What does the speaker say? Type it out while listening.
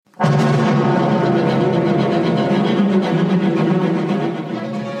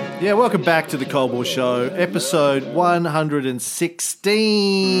Yeah, welcome back to the Cold War Show, episode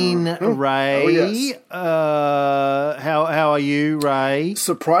 116. Ray, Oh, yes. How are you, Ray?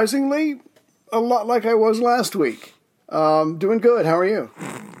 Surprisingly, a lot like I was last week. Doing good. How are you?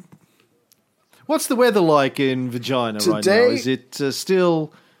 What's the weather like in Virginia right now? Is it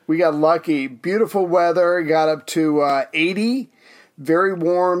still... We got lucky. Beautiful weather. Got up to 80. Very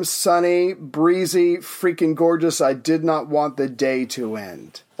warm, sunny, breezy, freaking gorgeous. I did not want the day to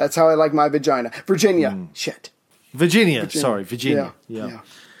end. That's how I like my vagina. Virginia. Shit. Virginia. Sorry, Virginia. Yeah.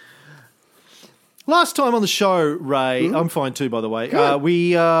 Last time on the show, Ray, I'm fine too, by the way.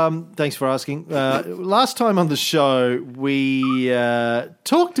 We thanks for asking. Last time on the show, we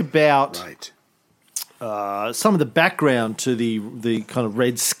talked about some of the background to the kind of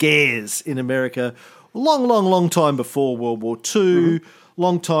Red Scares in America. Long time before World War II,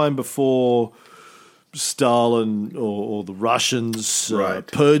 long time before Stalin or the Russians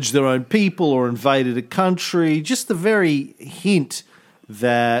purged their own people or invaded a country. Just the very hint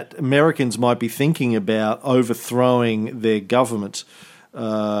that Americans might be thinking about overthrowing their government.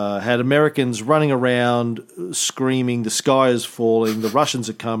 Had Americans running around screaming, the sky is falling, the Russians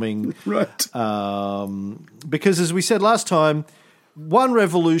are coming. Right. Because as we said last time, one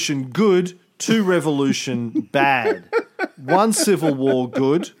revolution good, two revolution bad. One civil war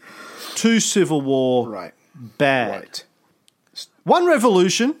good, two civil war bad. Right. One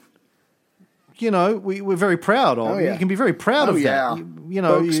revolution, we're very proud of. Oh, yeah. You can be very proud of that.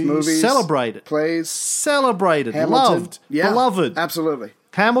 Books, movies, celebrate it. Plays. Celebrated, Hamilton. loved, beloved. Absolutely.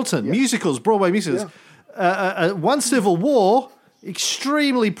 Hamilton, musicals, Broadway musicals. One civil war,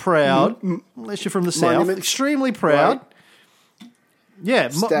 extremely proud, unless you're from the South, extremely proud. Right.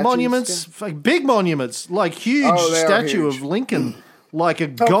 Yeah, monuments, big monuments, like huge statue of Lincoln, like a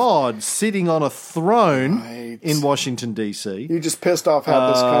god sitting on a throne in Washington, D.C. You just pissed off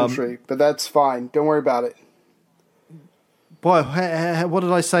half this country, but that's fine. Don't worry about it. Boy, what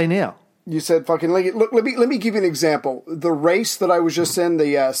did I say now? You said fucking Lincoln. Look, let me give you an example. The race that I was just in,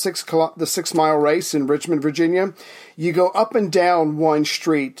 the 6 mile race in Richmond, Virginia, you go up and down one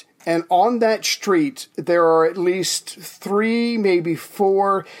street. And on that street, there are at least 3, maybe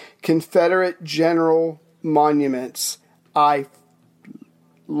 4 Confederate general monuments. I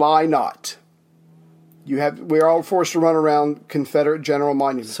lie not. We're all forced to run around Confederate general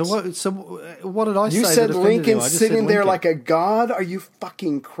monuments. So what did I say? You said Lincoln sitting there like a god? Are you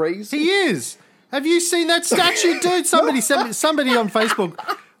fucking crazy? He is. Have you seen that statue, dude? Somebody on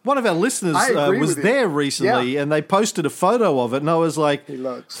Facebook. One of our listeners was there recently, and they posted a photo of it, and I was like,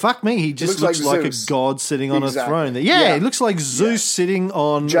 fuck me, he just looks like a god sitting on a throne. Yeah, he looks like Zeus sitting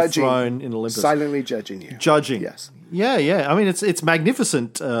on a throne in Olympus. Silently judging you. Judging. Yes. Yeah. I mean, it's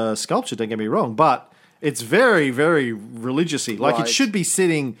magnificent sculpture, don't get me wrong, but it's very, very religious-y. Like, it should be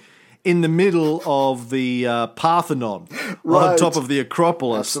sitting in the middle of the Parthenon, on top of the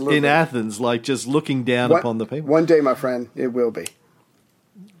Acropolis in Athens, like just looking down upon the people. One day, my friend, it will be.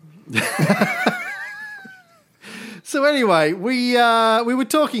 So anyway, we were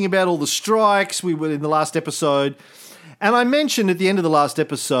talking about all the strikes. We were in the last episode, and I mentioned at the end of the last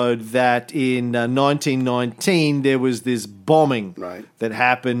episode that in 1919 there was this bombing that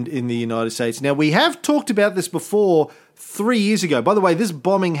happened in the United States. Now, we have talked about this before 3 years ago. By the way, this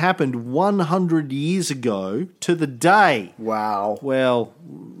bombing happened 100 years ago to the day. Wow. Well,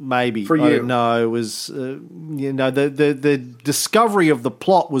 maybe. For you. I don't know. It was, the discovery of the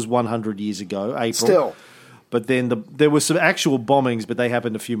plot was 100 years ago, April. Still. But then there were some actual bombings, but they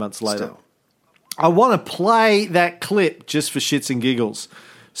happened a few months later. Still. I want to play that clip just for shits and giggles.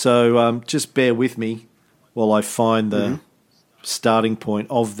 So just bear with me while I find the starting point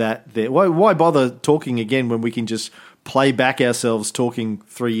of that there. Why bother talking again when we can just play back ourselves talking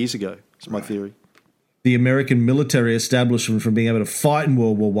 3 years ago? It's my theory. The American military establishment from being able to fight in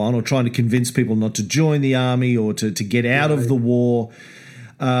World War I or trying to convince people not to join the army or to get out of the war.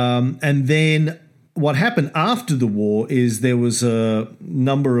 And then what happened after the war is there was a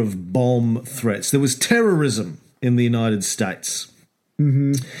number of bomb threats. There was terrorism in the United States.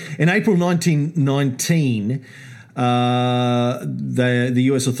 In April 1919, the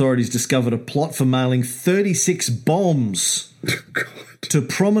US authorities discovered a plot for mailing 36 bombs to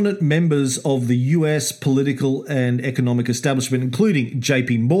prominent members of the US political and economic establishment, including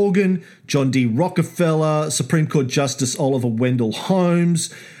J.P. Morgan, John D. Rockefeller, Supreme Court Justice Oliver Wendell Holmes,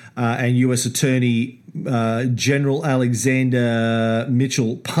 and US Attorney General Alexander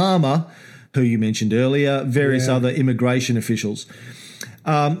Mitchell Palmer, who you mentioned earlier, various other immigration officials.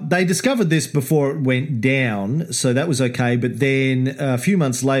 They discovered this before it went down, so that was okay. But then a few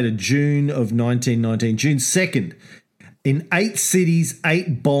months later, June of 1919, June 2nd, In 8 cities,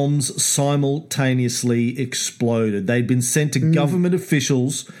 8 bombs simultaneously exploded. They'd been sent to government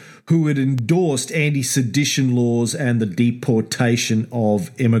officials who had endorsed anti-sedition laws and the deportation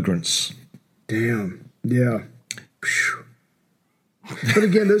of immigrants. Damn. Yeah. But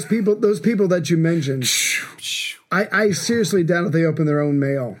again, those people that you mentioned, I seriously doubt if they open their own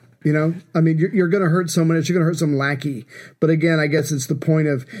mail. You know, I mean, you're going to hurt someone. You're going to hurt some lackey. But again, I guess it's the point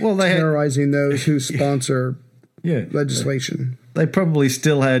of terrorizing those who sponsor legislation. They probably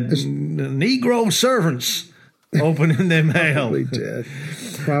still had Negro servants opening their mail.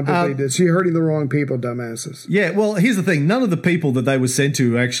 Probably did. So you're hurting the wrong people, dumbasses. Yeah, well, here's the thing. None of the people that they were sent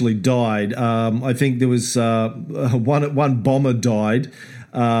to actually died. I think there was one bomber died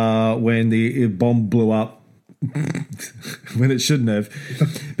when the bomb blew up when it shouldn't have.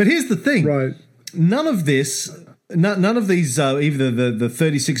 But here's the thing. Right. None of these, either the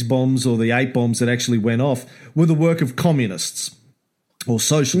 36 bombs or the 8 bombs that actually went off, were the work of communists or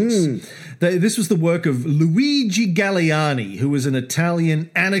socialists. This was the work of Luigi Galliani, who was an Italian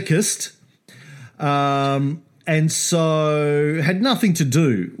anarchist, and so had nothing to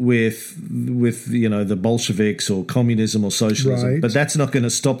do with the Bolsheviks or communism or socialism. Right. But that's not going to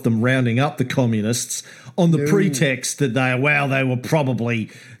stop them rounding up the communists on the pretext that they were probably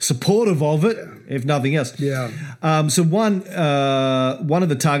supportive of it, if nothing else. Yeah. So one of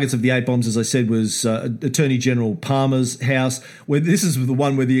the targets of the 8 bombs, as I said, was Attorney General Palmer's house, where this is the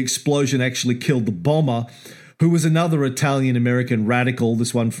one where the explosion actually killed the bomber, who was another Italian-American radical,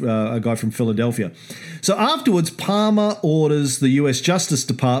 this one a guy from Philadelphia. So afterwards, Palmer orders the U.S. Justice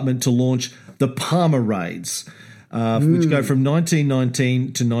Department to launch the Palmer raids, which go from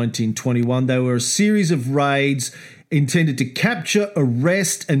 1919 to 1921. They were a series of raids intended to capture,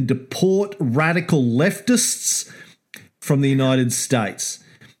 arrest, and deport radical leftists from the United States.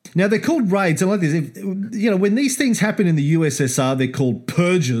 Now, they're called raids. I like this. When these things happen in the USSR, they're called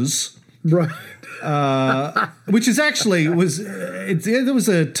purges. Right. Which is actually there was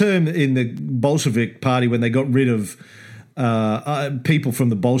a term in the Bolshevik Party when they got rid of people from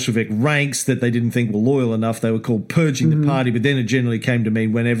the Bolshevik ranks that they didn't think were loyal enough. They were called purging the party, but then it generally came to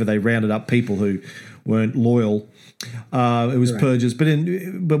mean whenever they rounded up people who weren't loyal, it was purges. But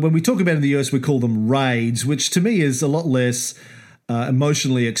when we talk about it in the US, we call them raids, which to me is a lot less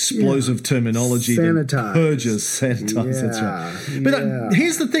emotionally explosive terminology than purges. Sanitize, that's right. But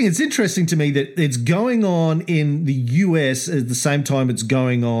here's the thing. It's interesting to me that it's going on in the US at the same time it's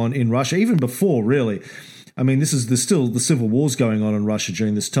going on in Russia, even before, really. I mean, there's still the civil wars going on in Russia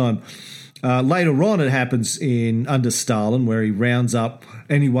during this time. Later on, it happens under Stalin, where he rounds up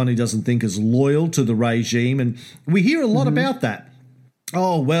anyone he doesn't think is loyal to the regime. And we hear a lot about that.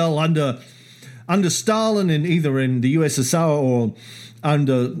 Oh, well, under Stalin, and either in the USSR or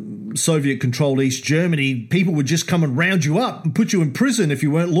under Soviet-controlled East Germany, people would just come and round you up and put you in prison if you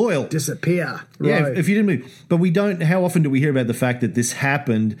weren't loyal. Disappear. Yeah, if you didn't. But we don't. How often do we hear about the fact that this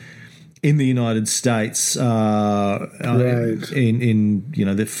happened in the United States in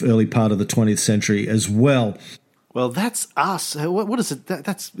the early part of the 20th century as well? Well, that's us. What is it?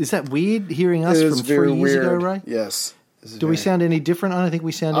 Is that weird hearing us from 3 years ago, Ray? Yes. Do we sound any different? I don't think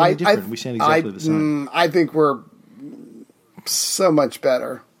we sound any different. We sound exactly the same. I think we're so much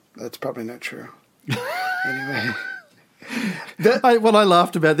better. That's probably not true. Anyway. What I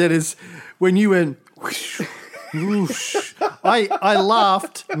laughed about that is when you went whoosh, whoosh, I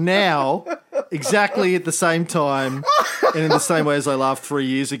laughed now exactly at the same time and in the same way as I laughed 3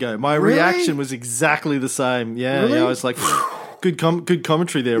 years ago. My reaction was exactly the same. Yeah, I was like, good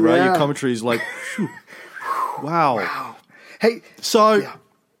commentary there, Ray. Your commentary is like, wow. Hey, so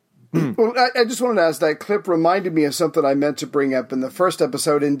well, I just wanted to ask, that clip reminded me of something I meant to bring up in the first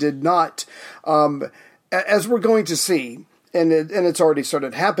episode and did not. As we're going to see, and it's already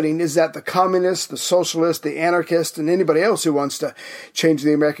started happening, is that the communists, the socialists, the anarchists, and anybody else who wants to change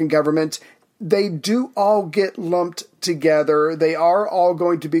the American government, they do all get lumped together. They are all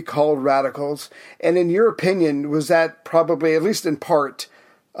going to be called radicals. And in your opinion, was that probably, at least in part,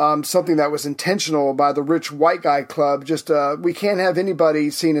 something that was intentional by the rich white guy club? Just we can't have anybody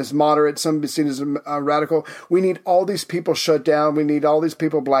seen as moderate, somebody seen as radical. We need all these people shut down. We need all these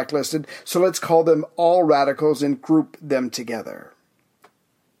people blacklisted. So let's call them all radicals and group them together.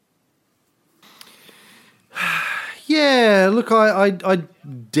 Yeah, look, I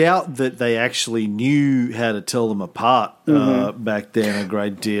doubt that they actually knew how to tell them apart back then a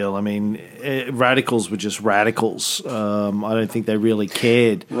great deal. I mean, radicals were just radicals. I don't think they really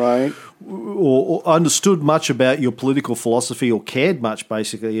cared. Right. Or understood much about your political philosophy or cared much,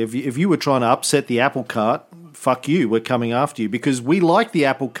 basically. If you were trying to upset the apple cart, fuck you, we're coming after you because we like the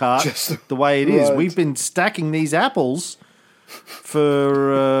apple cart the way it is. Right. We've been stacking these apples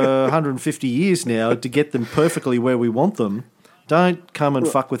for 150 years now to get them perfectly where we want them. Don't come and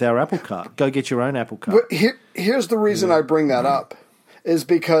fuck with our apple cart. Go get your own apple cart. But here's the reason I bring that up, is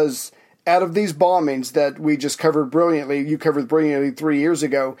because out of these bombings that we just covered brilliantly, you covered brilliantly 3 years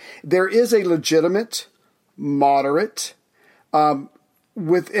ago, there is a legitimate, moderate,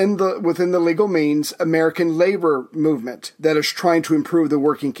 within the legal means, American labor movement that is trying to improve the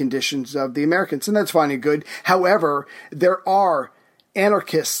working conditions of the Americans, and that's fine and good. However, there are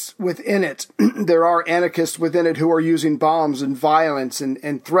anarchists within it. There are anarchists within it who are using bombs and violence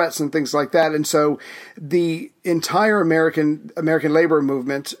and threats and things like that. And so the entire American labor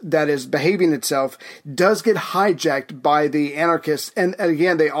movement that is behaving itself does get hijacked by the anarchists. And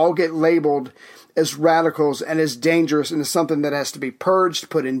again, they all get labeled as radicals and as dangerous and as something that has to be purged,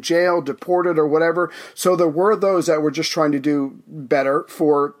 put in jail, deported, or whatever. So there were those that were just trying to do better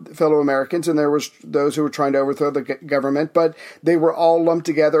for fellow Americans, and there was those who were trying to overthrow the government, but they were all lumped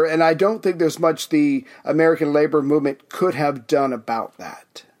together, and I don't think there's much the American labor movement could have done about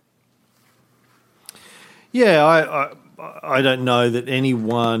that. Yeah, I don't know that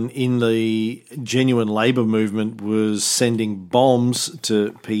anyone in the genuine labour movement was sending bombs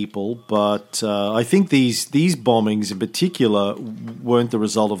to people, but I think these bombings in particular weren't the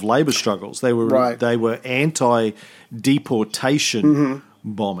result of labour struggles. They were anti-deportation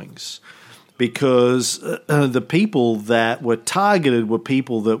bombings, because the people that were targeted were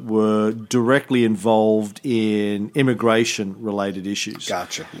people that were directly involved in immigration-related issues.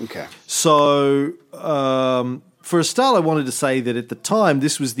 Gotcha. Okay. So for a start, I wanted to say that at the time,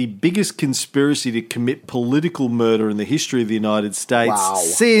 this was the biggest conspiracy to commit political murder in the history of the United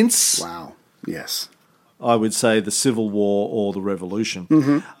States since, yes, I would say, the Civil War or the Revolution,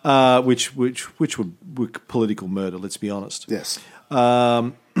 which were political murder, let's be honest. Yes.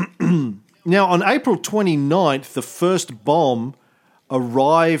 Now, on April 29th, the first bomb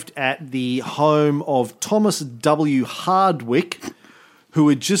arrived at the home of Thomas W. Hardwick, who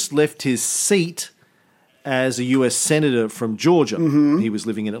had just left his seat as a U.S. Senator from Georgia. He was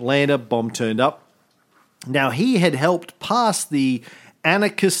living in Atlanta. Bomb turned up. Now, he had helped pass the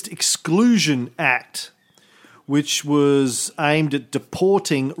Anarchist Exclusion Act, which was aimed at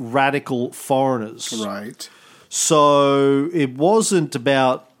deporting radical foreigners. Right. So it wasn't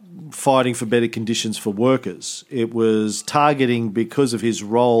about fighting for better conditions for workers. It was targeting because of his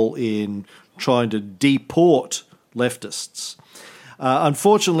role in trying to deport leftists.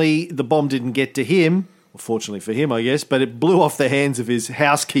 Unfortunately, the bomb didn't get to him. Well, fortunately for him, I guess, but it blew off the hands of his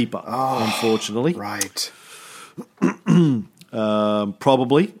housekeeper, unfortunately. Right.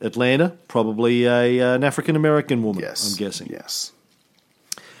 Probably Atlanta, probably an African-American woman, Yes. I'm guessing. Yes.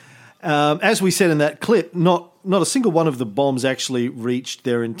 As we said in that clip, not a single one of the bombs actually reached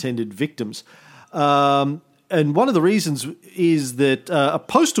their intended victims. And one of the reasons is that a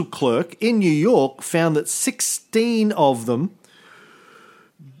postal clerk in New York found that 16 of them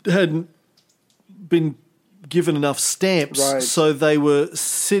hadn't been given enough stamps, so they were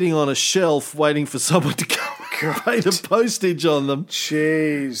sitting on a shelf waiting for someone to come and pay the postage on them.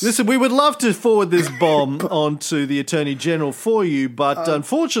 Jeez. Listen, we would love to forward this bomb on to the Attorney General for you, but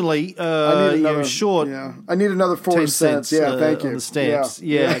unfortunately, you're short. Yeah. I need another 4 cents. Yeah, thank you. On the stamps.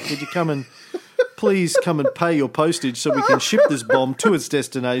 Yeah. Could you please come and pay your postage so we can ship this bomb to its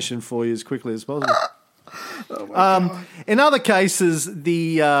destination for you as quickly as possible? Oh my God. In other cases,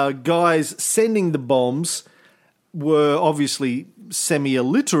 the guys sending the bombs were obviously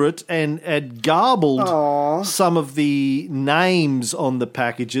semi-illiterate and had garbled some of the names on the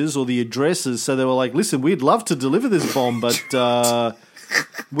packages or the addresses. So they were like, "Listen, we'd love to deliver this bomb, but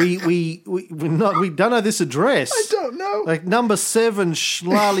we don't know this address. I don't know. Like number 7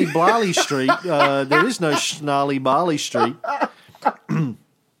 Schnally Barley Street. There is no Schnally Barley Street."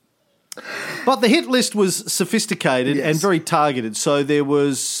 But the hit list was sophisticated and very targeted. So there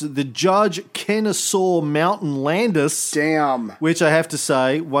was the Judge Kennesaw Mountain Landis. Damn. Which I have to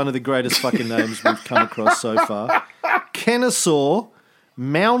say, one of the greatest fucking names we've come across so far. Kennesaw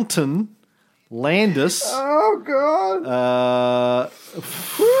Mountain Landis. Oh, God.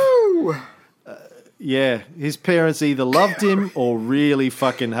 Whew. Yeah, his parents either loved him or really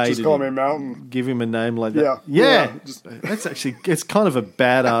fucking hated him. Just call me Mountain. Give him a name like that. Yeah. That's actually, it's kind of a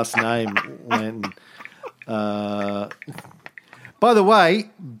badass name, Lanton. By the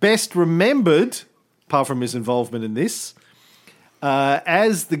way, best remembered, apart from his involvement in this,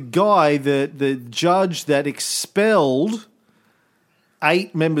 as the guy, the judge that expelled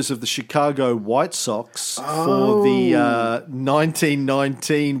 8 members of the Chicago White Sox for the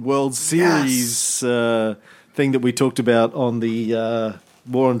 1919 World Series thing that we talked about on the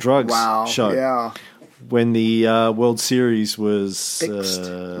War on Drugs show. Yeah. When the World Series was Fixed.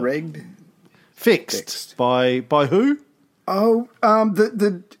 Rigged. Fixed. By who? Oh,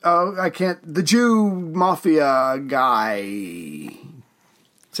 the Jew mafia guy.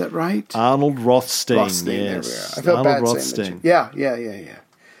 Is that right? Arnold Rothstein. Rothstein, yes. there we are. I felt Arnold bad Rothstein. saying that. Yeah.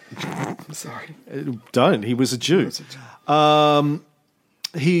 I'm sorry. Don't. He was a Jew.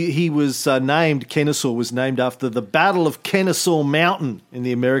 He was named, Kennesaw was named after the Battle of Kennesaw Mountain in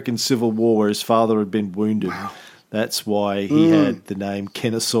the American Civil War, where his father had been wounded. Wow. That's why he had the name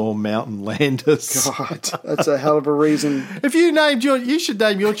Kennesaw Mountain Landers. God, that's a hell of a reason. If you should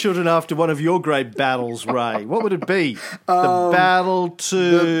name your children after one of your great battles, Ray. What would it be? The battle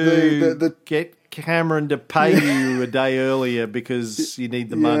to get Cameron to pay you a day earlier because you need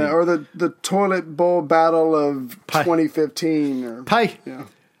the money. Or the toilet bowl battle of 2015. Or,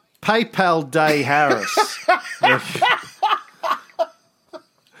 PayPal Day Harris.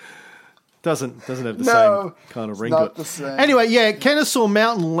 Doesn't have the same kind of ring to it. The same. Anyway, Kennesaw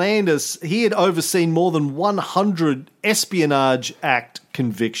Mountain Landers, he had overseen more than 100 Espionage Act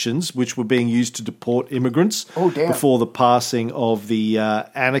convictions, which were being used to deport immigrants before the passing of the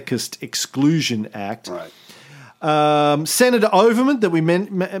Anarchist Exclusion Act. Right. Senator Overman, that we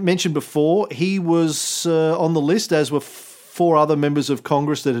mentioned before, he was on the list, as were 4 other members of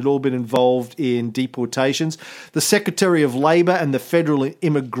Congress that had all been involved in deportations. The Secretary of Labor and the Federal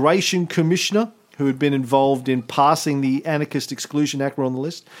Immigration Commissioner, who had been involved in passing the Anarchist Exclusion Act, were on the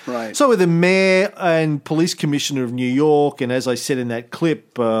list. Right. So were the Mayor and Police Commissioner of New York, and as I said in that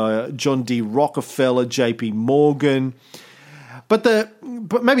clip, John D. Rockefeller, J.P. Morgan. But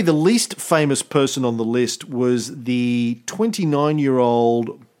maybe the least famous person on the list was the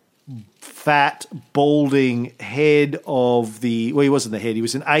 29-year-old fat, balding head of he wasn't the head, he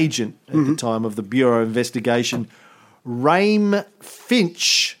was an agent at the time of the Bureau of Investigation, Raim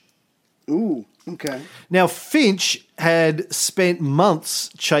Finch. Ooh, okay. Now, Finch had spent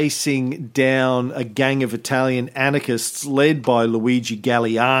months chasing down a gang of Italian anarchists led by Luigi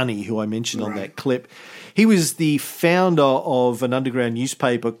Galliani, who I mentioned on that clip. He was the founder of an underground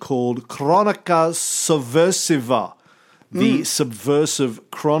newspaper called Cronaca Sovversiva, the Subversive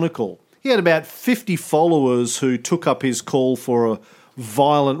Chronicle. He had about 50 followers who took up his call for a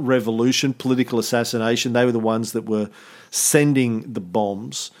violent revolution, political assassination. They were the ones that were sending the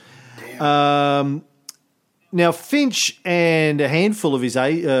bombs. Now, Finch and a handful of his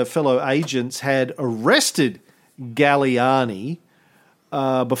fellow agents had arrested Galliani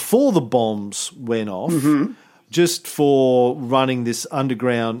before the bombs went off, just for running this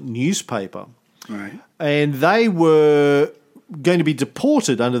underground newspaper. Right. And they were going to be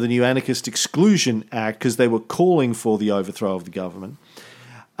deported under the new Anarchist Exclusion Act because they were calling for the overthrow of the government.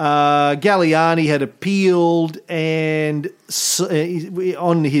 Galliani had appealed, and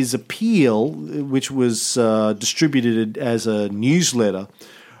on his appeal, which was distributed as a newsletter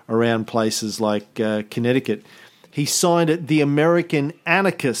around places like Connecticut, he signed it The American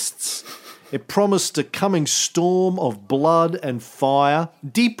Anarchists. It promised a coming storm of blood and fire.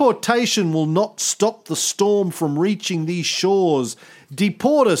 Deportation will not stop the storm from reaching these shores.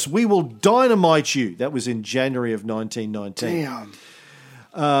 Deport us, we will dynamite you. That was in January of 1919.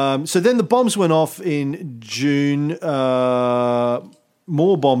 Damn. So then the bombs went off in June.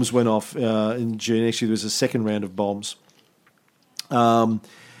 More bombs went off in June. Actually, there was a second round of bombs.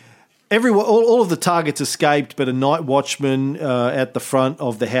 All of the targets escaped, but a night watchman at the front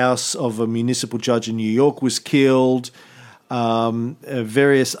of the house of a municipal judge in New York was killed.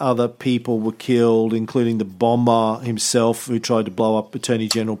 Various other people were killed, including the bomber himself, who tried to blow up Attorney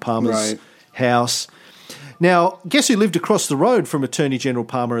General Palmer's house. Now, guess who lived across the road from Attorney General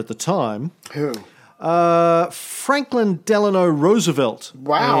Palmer at the time? Who? Franklin Delano Roosevelt.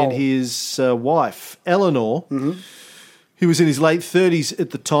 Wow. And his wife, Eleanor. He was in his late 30s at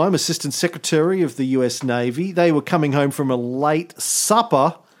the time, Assistant Secretary of the US Navy. They were coming home from a late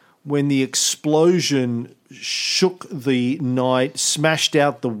supper when the explosion shook the night, smashed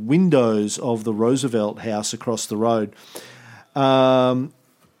out the windows of the Roosevelt house across the road. And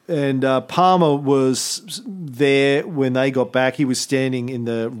Palmer was there when they got back. He was standing in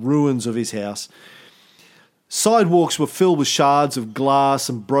the ruins of his house. Sidewalks were filled with shards of glass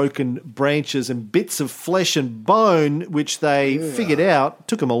and broken branches and bits of flesh and bone, which they figured out,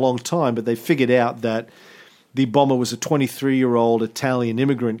 took them a long time, but they figured out that the bomber was a 23-year-old Italian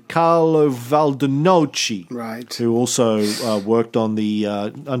immigrant, Carlo Valdenoci, who also worked on the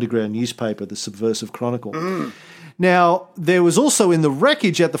underground newspaper, the Subversive Chronicle. Now, there was also in the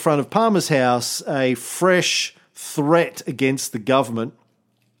wreckage at the front of Palmer's house a fresh threat against the government.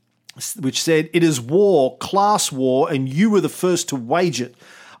 which said, "It is war, class war, and you were the first to wage it.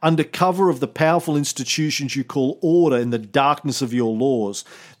 Under cover of the powerful institutions you call order in the darkness of your laws.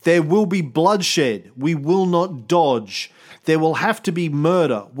 There will be bloodshed. We will not dodge. There will have to be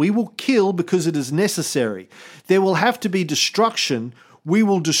murder. We will kill because it is necessary. There will have to be destruction. We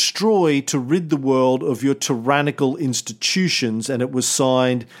will destroy to rid the world of your tyrannical institutions." And it was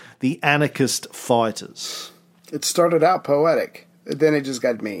signed, "The Anarchist Fighters." It started out poetic, then it just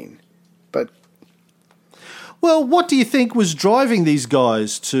got mean. But well, what do you think was driving these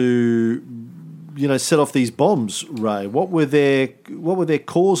guys to, set off these bombs, Ray? What were their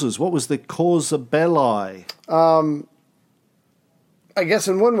causes? What was the causa belli? I guess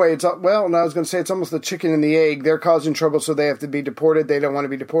in one way I was going to say it's almost the chicken and the egg. They're causing trouble, so they have to be deported. They don't want to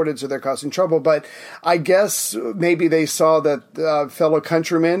be deported, so they're causing trouble. But I guess maybe they saw that fellow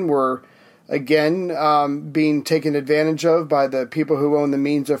countrymen were, again, being taken advantage of by the people who own the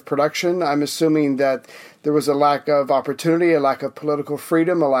means of production. I'm assuming that there was a lack of opportunity, a lack of political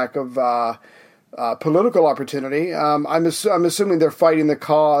freedom, a lack of political opportunity. I'm assuming they're fighting the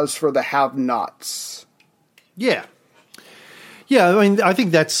cause for the have-nots. Yeah. Yeah, I mean, I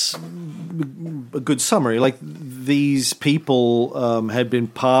think that's a good summary. Like, these people had been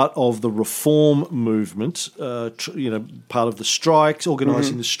part of the reform movement, part of the strikes,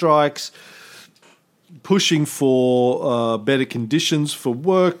 organising the strikes, pushing for better conditions for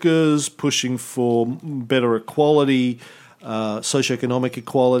workers, pushing for better equality, socioeconomic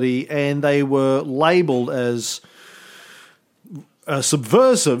equality, and they were labelled as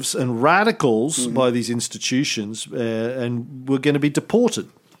subversives and radicals by these institutions, and were going to be deported.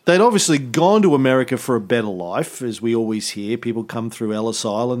 They'd obviously gone to America for a better life, as we always hear. People come through Ellis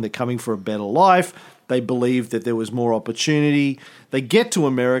Island, they're coming for a better life. They believed that there was more opportunity. They get to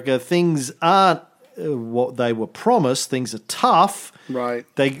America, things aren't what they were promised. Things are tough. Right.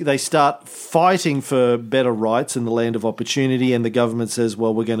 They start fighting for better rights in the land of opportunity, and the government says,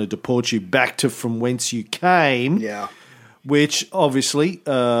 well, we're going to deport you back to from whence you came. Yeah. Which obviously,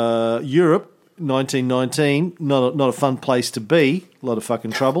 Europe, 1919, not a fun place to be. A lot of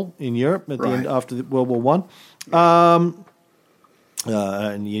fucking trouble in Europe at the end after World War One.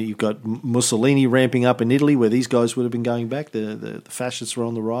 And you've got Mussolini ramping up in Italy, where these guys would have been going back. The fascists were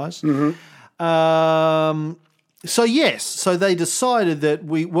on the rise. So they decided that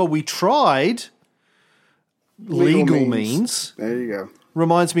we tried legal means. There you go.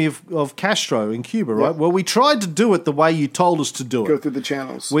 Reminds me of Castro in Cuba, right? Yep. Well, we tried to do it the way you told us to do it. Go through the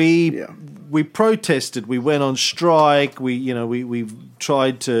channels. We protested. We went on strike. We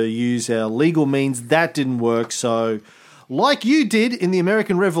tried to use our legal means. That didn't work. So, like you did in the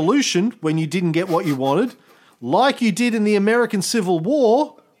American Revolution when you didn't get what you wanted, like you did in the American Civil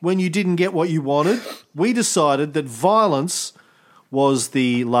War when you didn't get what you wanted, we decided that violence was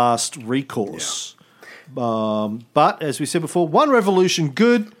the last recourse. Yeah. But as we said before, one revolution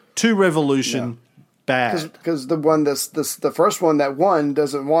good, two revolution bad. Because the first one that won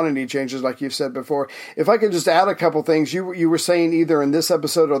doesn't want any changes, like you've said before. If I could just add a couple things, you were saying either in this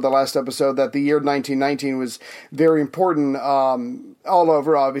episode or the last episode that the year 1919 was very important all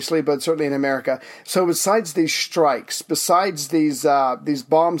over, obviously, but certainly in America. So besides these strikes, besides these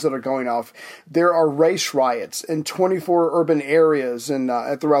bombs that are going off, there are race riots in 24 urban areas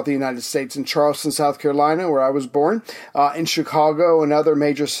throughout the United States. In Charleston, South Carolina, where I was born, in Chicago and other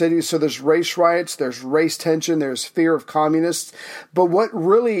major cities. So there's race riots, there's race tension, there's fear of communists. But what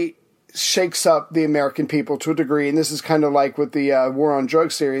really shakes up the American people to a degree, and this is kind of like with the War on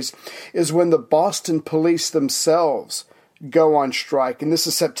Drugs series, is when the Boston police themselves go on strike. And this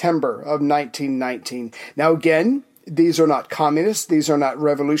is September of 1919. Now, again, these are not communists. These are not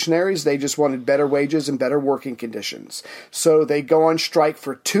revolutionaries. They just wanted better wages and better working conditions. So they go on strike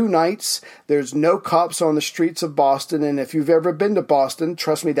for 2 nights. There's no cops on the streets of Boston. And if you've ever been to Boston,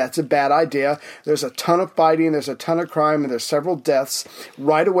 trust me, that's a bad idea. There's a ton of fighting. There's a ton of crime. And there's several deaths.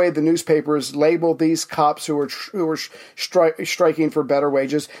 Right away, the newspapers label these cops who are striking for better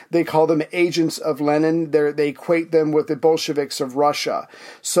wages. They call them agents of Lenin. They equate them with the Bolsheviks of Russia.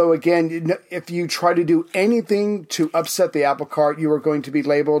 So again, if you try to do anything to upset the apple cart, you are going to be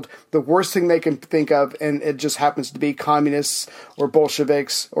labeled the worst thing they can think of, and it just happens to be communists or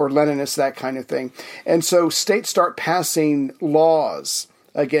Bolsheviks or Leninists, that kind of thing. And so states start passing laws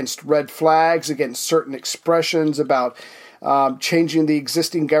against red flags, against certain expressions about changing the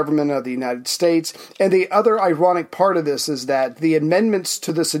existing government of the United States. And the other ironic part of this is that the amendments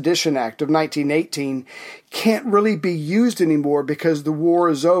to the Sedition Act of 1918 can't really be used anymore because the war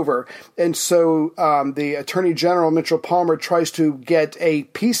is over. And so the Attorney General, Mitchell Palmer, tries to get a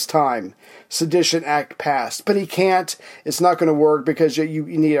peacetime Sedition Act passed. But he can't. It's not going to work because you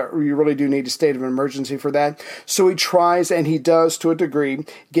really do need a state of emergency for that. So he tries, and he does to a degree,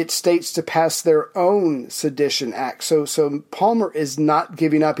 get states to pass their own Sedition Act. So Palmer is not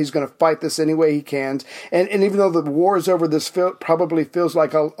giving up. He's going to fight this any way he can. And even though the war is over, this probably feels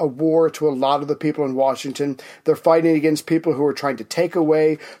like a war to a lot of the people in Washington. They're fighting against people who are trying to take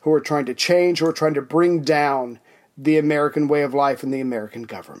away, who are trying to change, who are trying to bring down the American way of life and the American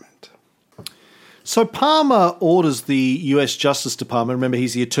government. So Palmer orders the U.S. Justice Department, remember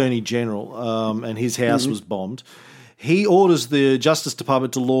he's the Attorney General, and his house was bombed. He orders the Justice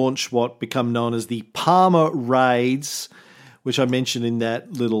Department to launch what become known as the Palmer Raids, which I mentioned in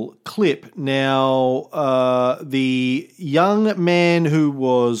that little clip. Now, the young man who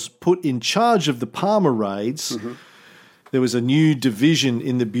was put in charge of the Palmer Raids, there was a new division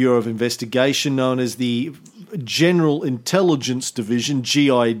in the Bureau of Investigation known as the General Intelligence Division,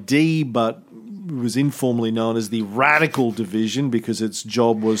 GID, but was informally known as the Radical Division because its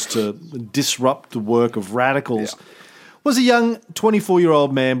job was to disrupt the work of radicals, was a young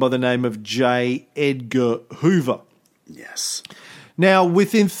 24-year-old man by the name of J. Edgar Hoover. Yes. Now,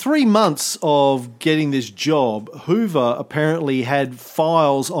 within 3 months of getting this job, Hoover apparently had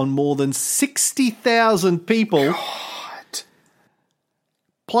files on more than 60,000 people.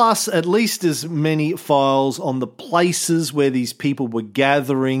 Plus at least as many files on the places where these people were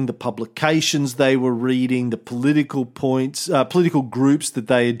gathering, the publications they were reading, the political groups that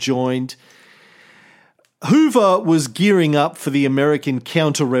they had joined. Hoover was gearing up for the American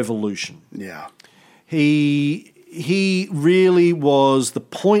counter-revolution. Yeah. He really was the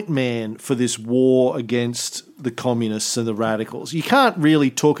point man for this war against the communists and the radicals. You can't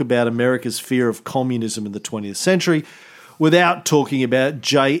really talk about America's fear of communism in the 20th century without talking about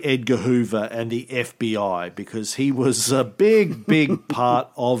J. Edgar Hoover and the FBI, because he was a big, big part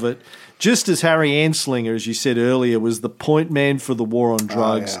of it. Just as Harry Anslinger, as you said earlier, was the point man for the war on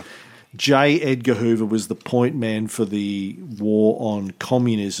drugs, J. Edgar Hoover was the point man for the war on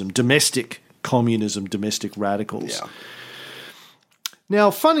communism, domestic communism, domestic radicals. Yeah. Now,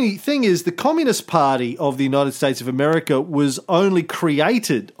 funny thing is, the Communist Party of the United States of America was only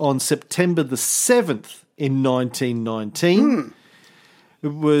created on September the 7th, in 1919.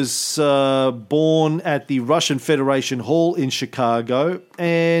 It was born at the Russian Federation Hall in Chicago,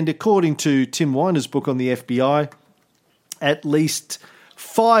 and according to Tim Weiner's book on the FBI, at least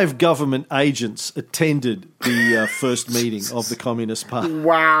 5 government agents attended the first meeting of the Communist Party.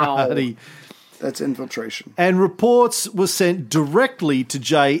 Wow. That's infiltration. And reports were sent directly to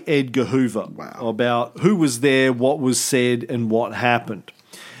J. Edgar Hoover about who was there, what was said, and what happened.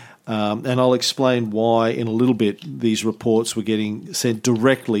 And I'll explain why in a little bit these reports were getting sent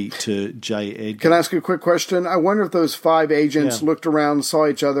directly to J. Edgar. Can I ask you a quick question? I wonder if those 5 agents looked around, saw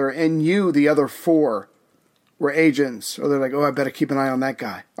each other, and knew the other 4 were agents. Or they're like, I better keep an eye on that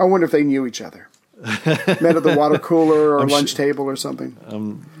guy. I wonder if they knew each other. Met at the water cooler or lunch table or something.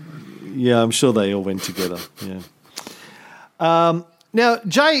 I'm sure they all went together. Yeah. Now,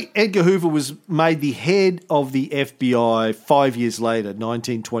 J. Edgar Hoover was made the head of the FBI 5 years later,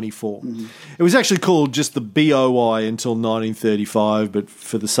 1924. It was actually called just the BOI until 1935, but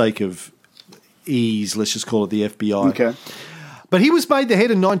for the sake of ease, let's just call it the FBI. Okay. But he was made the head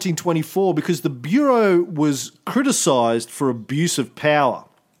in 1924 because the Bureau was criticized for abuse of power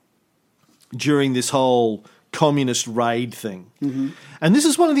during this whole communist raid thing. And this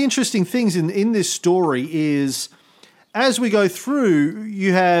is one of the interesting things in this story is, as we go through,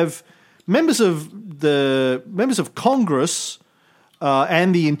 you have members of Congress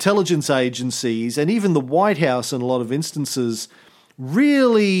and the intelligence agencies and even the White House in a lot of instances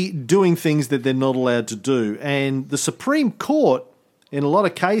really doing things that they're not allowed to do. And the Supreme Court, in a lot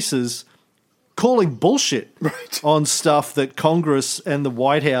of cases, calling bullshit on stuff that Congress and the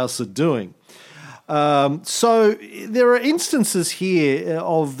White House are doing. So there are instances here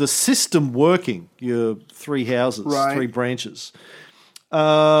of the system working, your 3 houses, 3 branches.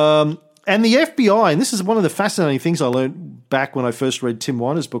 And the FBI, and this is one of the fascinating things I learned back when I first read Tim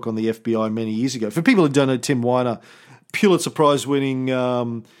Weiner's book on the FBI many years ago. For people who don't know Tim Weiner, Pulitzer Prize-winning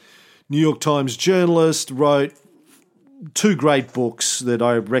New York Times journalist, wrote 2 great books that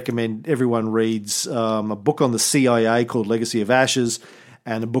I recommend everyone reads, a book on the CIA called Legacy of Ashes,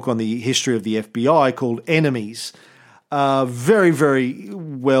 and a book on the history of the FBI called Enemies. Very, very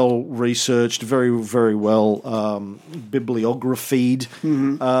well researched, very, very well bibliographied.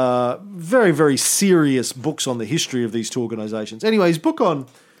 Very, very serious books on the history of these 2 organizations. Anyway, his book on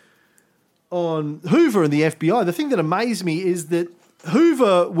Hoover and the FBI, the thing that amazed me is that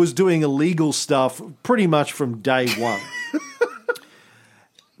Hoover was doing illegal stuff pretty much from day one.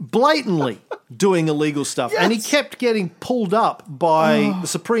 blatantly doing illegal stuff. Yes. And he kept getting pulled up by the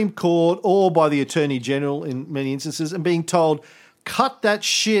Supreme Court or by the Attorney General in many instances and being told, cut that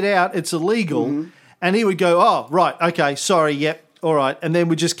shit out, it's illegal. Mm-hmm. And he would go, oh, right, okay, sorry, yep, all right. And then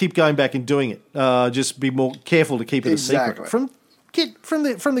we'd just keep going back and doing it. Just be more careful to keep it a secret. From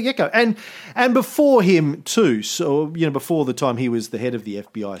the get-go. And before him too, so, before the time he was the head of the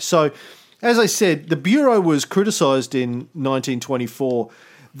FBI. So, as I said, the Bureau was criticised in 1924.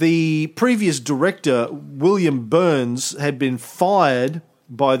 The previous director, William Burns, had been fired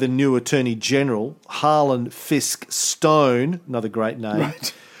by the new Attorney General, Harlan Fiske Stone, another great name,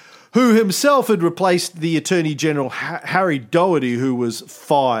 right, who himself had replaced the Attorney General, Harry Doherty, who was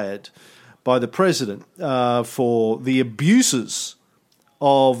fired by the President for the abuses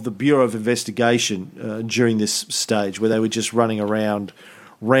of the Bureau of Investigation during this stage, where they were just running around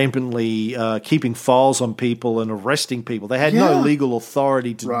rampantly keeping files on people and arresting people. They had no legal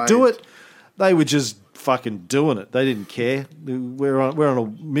authority to do it. They were just fucking doing it. They didn't care. We're on a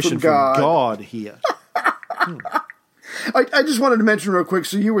mission from God here. I just wanted to mention real quick,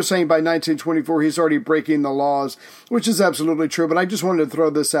 so you were saying by 1924 he's already breaking the laws, which is absolutely true, but I just wanted to throw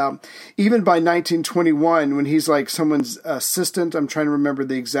this out. Even by 1921, when he's like someone's assistant, I'm trying to remember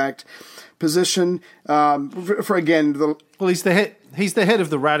the exact position, he's the head. He's the head of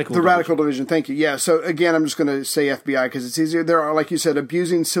the Radical Division. Radical Division, thank you. Yeah, so again, I'm just going to say FBI because it's easier. There are, like you said,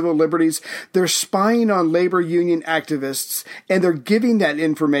 abusing civil liberties. They're spying on labor union activists, and they're giving that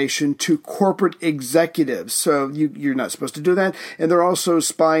information to corporate executives. So you're not supposed to do that. And they're also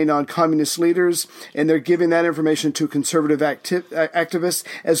spying on communist leaders, and they're giving that information to conservative activists,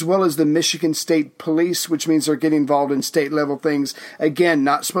 as well as the Michigan State Police, which means they're getting involved in state-level things. Again,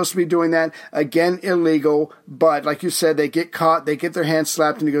 not supposed to be doing that. Again, illegal. But like you said, they get caught, they get their hands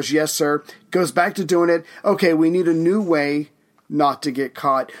slapped, and he goes, yes, sir. Goes back to doing it. Okay, we need a new way not to get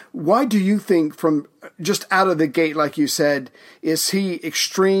caught. Why do you think from just out of the gate, like you said, is he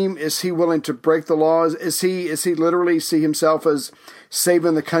extreme? Is he willing to break the laws? Is he literally see himself as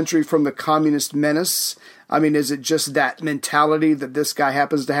saving the country from the communist menace? I mean, is it just that mentality that this guy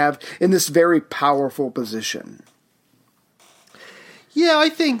happens to have in this very powerful position? Yeah, I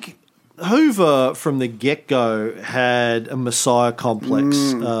think Hoover, from the get-go, had a messiah complex.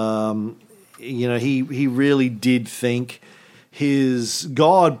 He really did think his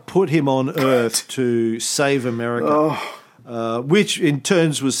God put him on earth to save America, which in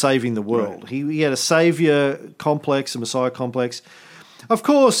turns was saving the world. Right. He had a savior complex, a messiah complex. Of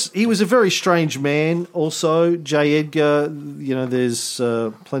course, he was a very strange man also, J. Edgar. There's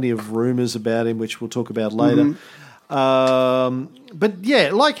plenty of rumours about him, which we'll talk about later. Mm-hmm. But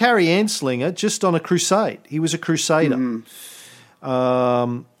yeah, like Harry Anslinger, just on a crusade. He was a crusader.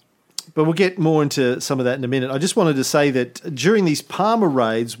 Mm-hmm. But we'll get more into some of that in a minute. I just wanted to say that during these Palmer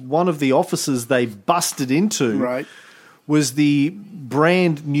raids, one of the offices they busted into was the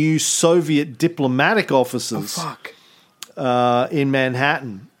brand new Soviet diplomatic offices in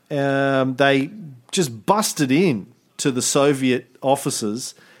Manhattan. They just busted in to the Soviet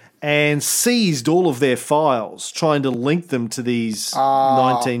offices and seized all of their files, trying to link them to these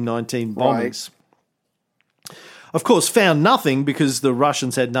 1919 bombings. Right. Of course, found nothing because the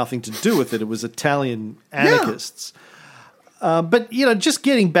Russians had nothing to do with it. It was Italian anarchists. Yeah. But, just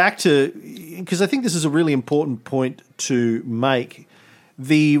getting back to, because I think this is a really important point to make,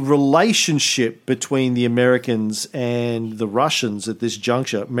 the relationship between the Americans and the Russians at this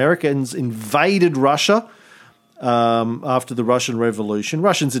juncture. Americans invaded Russia after the Russian Revolution.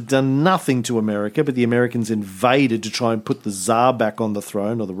 Russians had done nothing to America, but the Americans invaded to try and put the Tsar back on the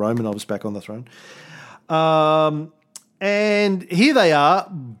throne, or the Romanovs back on the throne. And here they are,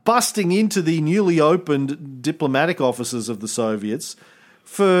 busting into the newly opened diplomatic offices of the Soviets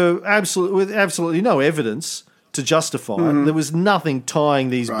with absolutely no evidence to justify it. There was nothing tying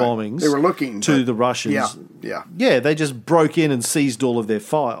these bombings they were looking to the Russians. Yeah, they just broke in and seized all of their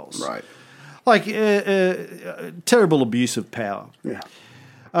files. Right. Like terrible abuse of power. Yeah.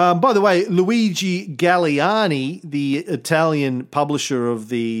 By the way, Luigi Galliani, the Italian publisher of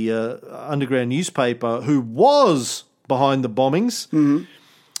the underground newspaper, who was behind the bombings,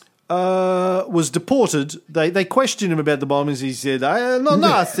 was deported. They questioned him about the bombings. He said, "I know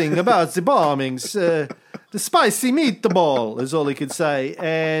nothing about the bombings. The spicy meatball is all he could say."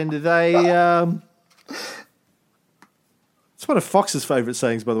 And they... It's one of Fox's favourite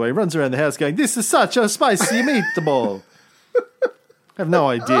sayings, by the way. He runs around the house going, "This is such a spicy meatball." I have no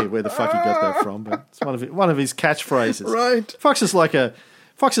idea where the fuck he got that from, but it's one of his catchphrases. Right. Fox is like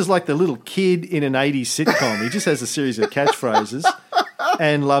the little kid in an 80s sitcom. He just has a series of catchphrases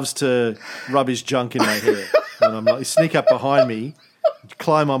and loves to rub his junk in my hair. And I'm like, sneak up behind me,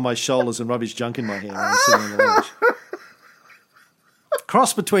 climb on my shoulders and rub his junk in my hair when I'm sitting on the lounge.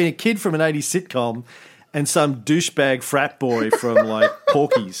 Cross between a kid from an 80s sitcom and some douchebag frat boy from, like,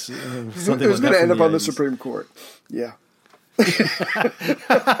 Porky's. Who's going to end up on the Supreme Court? Yeah.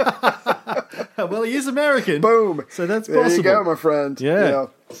 Well, he is American. Boom. So that's possible. There you go, my friend. Yeah.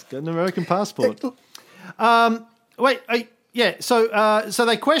 He's got an American passport. So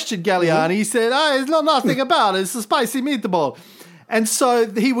they questioned Galliani. He said, it's not nothing about it. It's a spicy meatball. And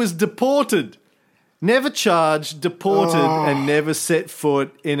so he was deported. Never charged, deported, and never set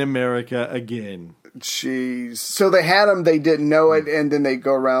foot in America again. Jeez. So they had him, they didn't know it, and then they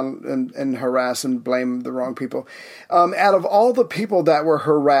go around and harass and blame the wrong people. Out of all the people that were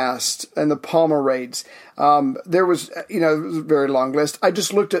harassed in the Palmer raids, there was, it was a very long list. I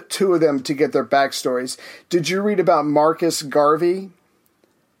just looked at two of them to get their backstories. Did you read about Marcus Garvey?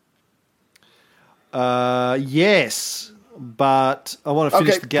 Yes, but I want to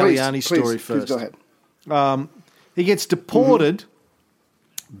finish the Galliani story first. Please go ahead. He gets deported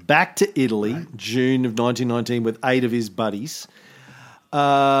back to Italy, June of 1919, with 8 of his buddies.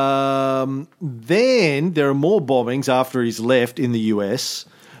 Then there are more bombings after he's left in the US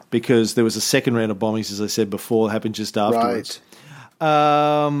because there was a second round of bombings, as I said before, happened just afterwards.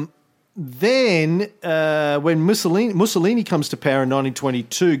 Right. Then when Mussolini comes to power in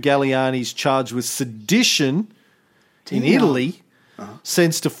 1922, Galliani's charged with sedition in Italy.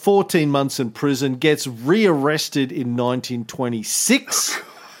 Sentenced to 14 months in prison, gets rearrested in 1926,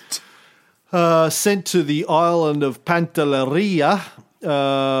 sent to the island of Pantelleria,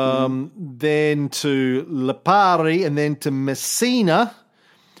 then to Lipari, and then to Messina.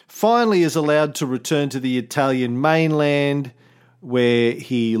 Finally is allowed to return to the Italian mainland, where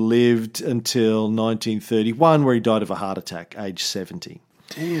he lived until 1931, where he died of a heart attack, age 70.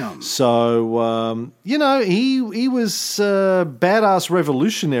 Damn. So, he was badass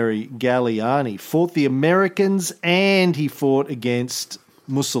revolutionary Galliani. Fought the Americans and he fought against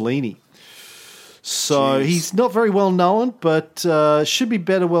Mussolini. So he's not very well known, but should be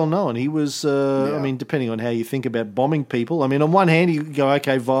better well known. He was, depending on how you think about bombing people. I mean, on one hand, you go,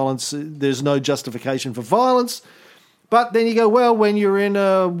 okay, violence, there's no justification for violence. But then you go, well, when you're in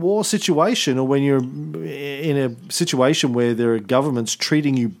a war situation or when you're in a situation where there are governments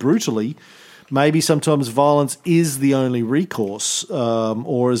treating you brutally, maybe sometimes violence is the only recourse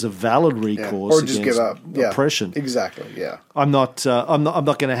or is a valid recourse or just against give up. oppression. Exactly. Yeah. I'm not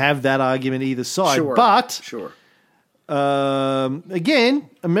going to have that argument either side. But again,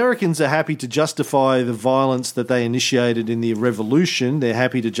 Americans are happy to justify the violence that they initiated in the Revolution. They're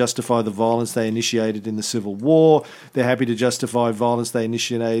happy to justify the violence they initiated in the Civil War. They're happy to justify violence they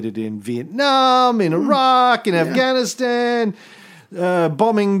initiated in Vietnam, in Iraq, in Afghanistan,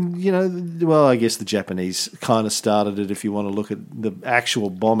 bombing, I guess the Japanese kind of started it if you want to look at the actual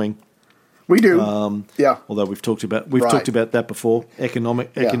bombing. We do. Although we've talked about that before,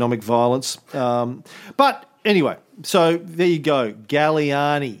 economic violence. But anyway, so there you go,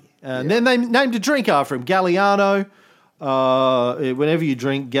 Galliani. And then they named a drink after him, Galliano. Whenever you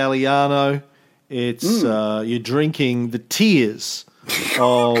drink Galliano, it's you're drinking the tears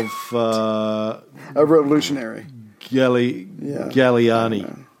of a revolutionary. Galliani.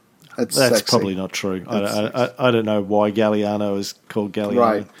 That's probably not true. I don't know why Galliano is called Galliano.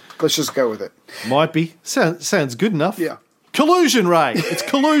 Right. Let's just go with it. Might be. Sounds good enough. Yeah. Collusion, Ray. It's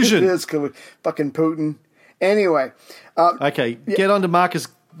collusion. It is collusion. Fucking Putin. Anyway. Okay, get on to Marcus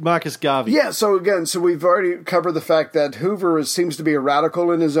Garvey. Yeah, so we've already covered the fact that Hoover seems to be a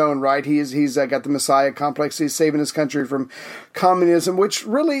radical in his own right. He's got the Messiah complex. He's saving his country from communism, which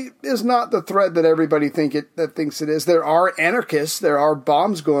really is not the threat that everybody thinks it is. There are anarchists, there are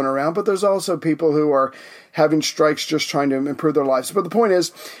bombs going around, but there's also people who are having strikes just trying to improve their lives. But the point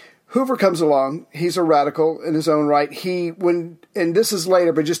is, Hoover comes along. He's a radical in his own right. And this is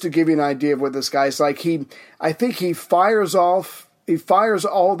later, but just to give you an idea of what this guy's like, I think he fires all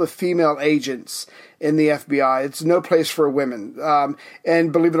the female agents in the FBI. It's no place for women.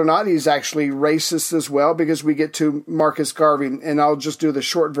 And believe it or not, he's actually racist as well, because we get to Marcus Garvey, and I'll just do the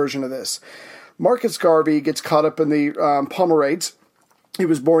short version of this. Marcus Garvey gets caught up in the Palmer raids. He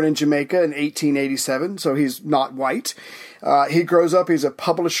was born in Jamaica in 1887, so he's not white. He grows up, he's a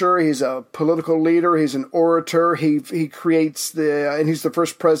publisher, he's a political leader, he's an orator, he creates and he's the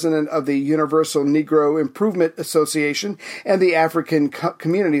first president of the Universal Negro Improvement Association and the African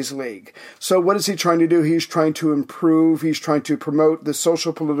Communities League. So what is he trying to do? He's trying to improve, he's trying to promote the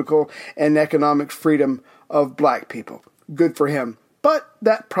social, political, and economic freedom of black people. Good for him. But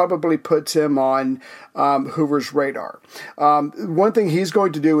that probably puts him on Hoover's radar. One thing he's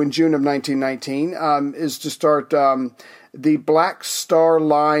going to do in June of 1919 is to start the Black Star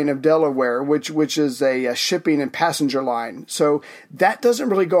Line of Delaware, which is a shipping and passenger line. So that doesn't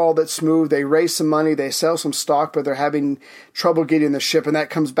really go all that smooth. They raise some money, they sell some stock, but they're having trouble getting the ship, and that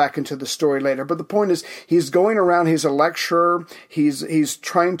comes back into the story later. But the point is, he's going around, he's a lecturer, he's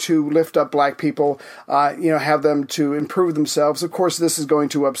trying to lift up black people, have them to improve themselves. Of course, this is going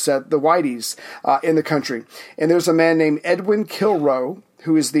to upset the whiteys in the country. And there's a man named Edwin Kilroe,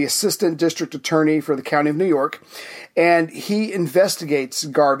 who is the assistant district attorney for the county of New York, and he investigates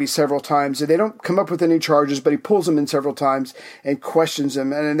Garvey several times, and they don't come up with any charges, but he pulls him in several times and questions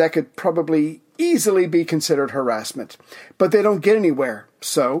him, and that could probably easily be considered harassment. But they don't get anywhere.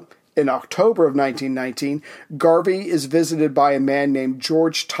 So, in October of 1919, Garvey is visited by a man named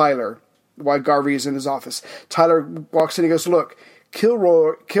George Tyler while Garvey is in his office. Tyler walks in and goes, "Look,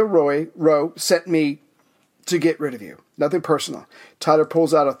 Kilroy sent me to get rid of you. Nothing personal." Tyler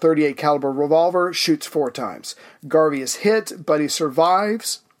pulls out a .38 caliber revolver, shoots 4 times. Garvey is hit, but he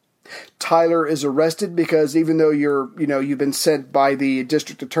survives. Tyler is arrested because even though you've been sent by the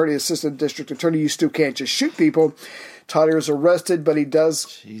district attorney, assistant district attorney, you still can't just shoot people. Tyler is arrested, but he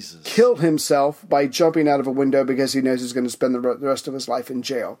does kill himself by jumping out of a window because he knows he's going to spend the rest of his life in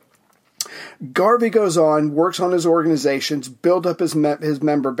jail. Garvey goes on, works on his organizations, build up his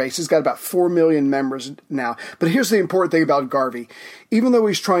member base. He's got about 4 million members now. But here's the important thing about Garvey. Even though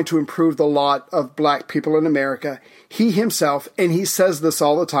he's trying to improve the lot of black people in America, he himself, and he says this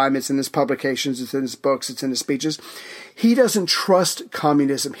all the time, it's in his publications, it's in his books, it's in his speeches, he doesn't trust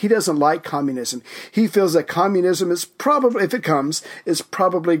communism. He doesn't like communism. He feels that communism is probably, if it comes, is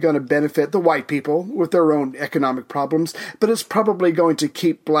probably going to benefit the white people with their own economic problems, but it's probably going to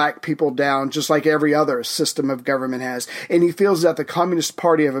keep black people down just like every other system of government has. And he feels that the Communist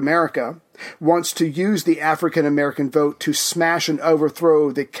Party of America wants to use the African American vote to smash and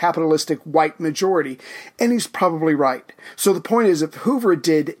overthrow the capitalistic white majority. And he's probably right. So the point is, if Hoover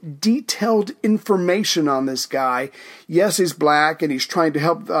did detailed information on this guy, yes, he's black and he's trying to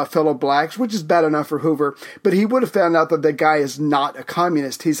help fellow blacks, which is bad enough for Hoover, but he would have found out that the guy is not a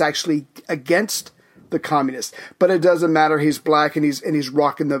communist. He's actually against the communists. But it doesn't matter. He's black and he's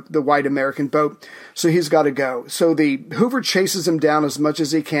rocking the white American boat. So he's got to go. So the Hoover chases him down as much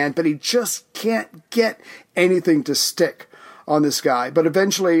as he can, but he just can't get anything to stick on this guy. But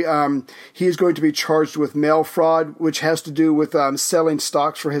eventually he is going to be charged with mail fraud, which has to do with selling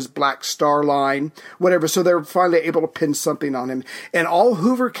stocks for his Black Star Line, whatever. So they're finally able to pin something on him. And all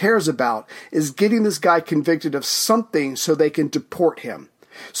Hoover cares about is getting this guy convicted of something so they can deport him.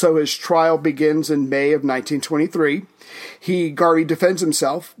 So his trial begins in May of 1923. Garvey defends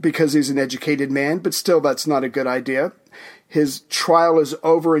himself because he's an educated man, but still that's not a good idea. His trial is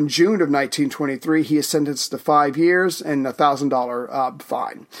over in June of 1923. He is sentenced to 5 years and a $1,000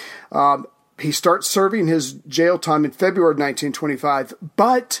 fine. He starts serving his jail time in February of 1925,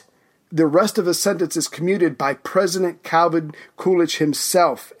 but the rest of his sentence is commuted by President Calvin Coolidge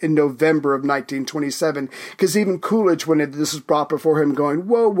himself in November of 1927. Because even Coolidge, when this was brought before him, going,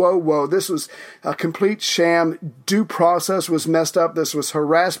 whoa, this was a complete sham. Due process was messed up. This was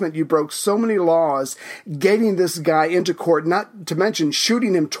harassment. You broke so many laws getting this guy into court, not to mention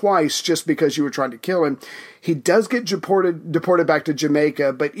shooting him twice just because you were trying to kill him. He does get deported back to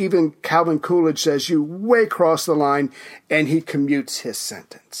Jamaica, but even Calvin Coolidge says you way crossed the line, and he commutes his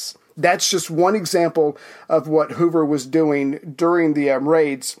sentence. That's just one example of what Hoover was doing during the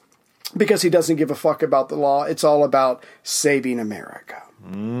raids, because he doesn't give a fuck about the law. It's all about saving America.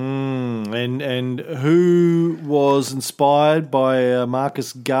 And who was inspired by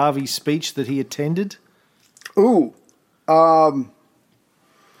Marcus Garvey's speech that he attended? I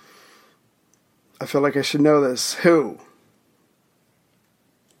feel like I should know this. Who?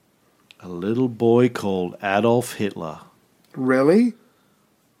 A little boy called Adolf Hitler. Really?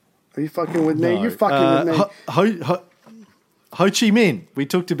 Are you fucking with me? No. You're fucking with me. Ho Chi Minh. We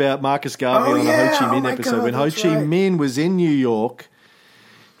talked about Marcus Garvey on the Ho Chi Minh episode. God, when Ho Chi Minh was in New York,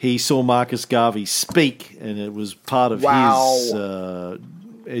 he saw Marcus Garvey speak, and it was part of his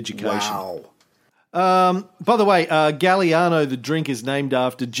education. Wow. By the way, Galliano, the drink, is named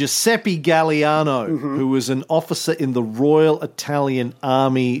after Giuseppe Galliano, who was an officer in the Royal Italian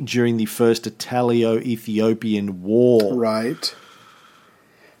Army during the First Italo-Ethiopian War. Right.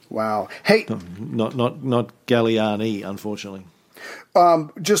 Wow. Hey, not Galliani, unfortunately.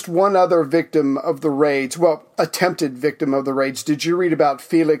 Just one other victim of the raids. Well, attempted victim of the raids. Did you read about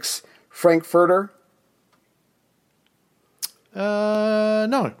Felix Frankfurter?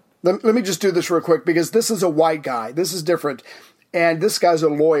 No. Let me just do this real quick, because this is a white guy. This is different, and this guy's a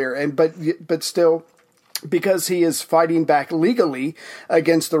lawyer. But still, because he is fighting back legally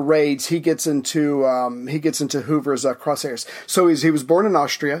against the raids, he gets into Hoover's crosshairs. So he was born in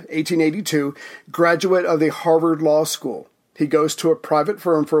Austria, 1882, graduate of the Harvard Law School. He goes to a private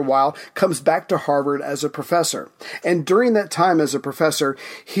firm for a while, comes back to Harvard as a professor. And during that time as a professor,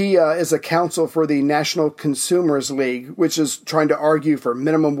 he is a counsel for the National Consumers League, which is trying to argue for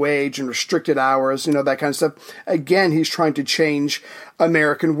minimum wage and restricted hours, that kind of stuff. Again, he's trying to change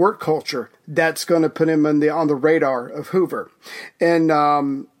American work culture. That's going to put him on the radar of Hoover. And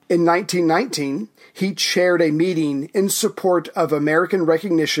in 1919, he chaired a meeting in support of American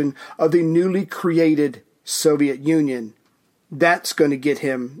recognition of the newly created Soviet Union. That's going to get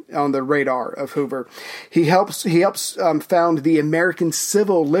him on the radar of Hoover. He helps found the American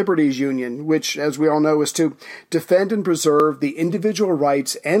Civil Liberties Union, which, as we all know, is to defend and preserve the individual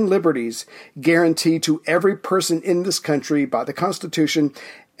rights and liberties guaranteed to every person in this country by the Constitution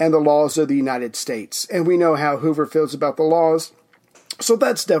and the laws of the United States. And we know how Hoover feels about the laws. So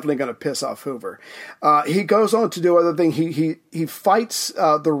that's definitely going to piss off Hoover. He goes on to do other things. He fights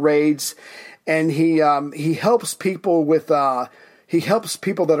the raids. And he helps people he helps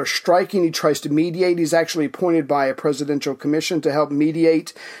people that are striking. He tries to mediate. He's actually appointed by a presidential commission to help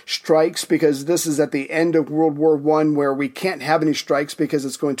mediate strikes, because this is at the end of World War I, where we can't have any strikes because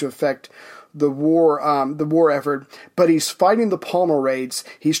it's going to affect the war effort. But he's fighting the Palmer raids.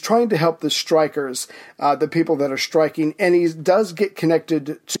 He's trying to help the strikers, the people that are striking, and he does get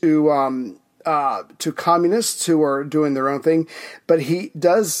connected to communists who are doing their own thing. But he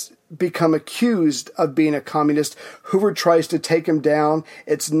does become accused of being a communist. Hoover tries to take him down.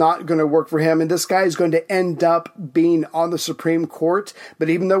 It's not going to work for him. And this guy is going to end up being on the Supreme Court. But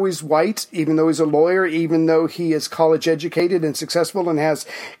even though he's white, even though he's a lawyer, even though he is college educated and successful and has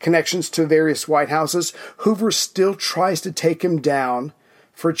connections to various White Houses, Hoover still tries to take him down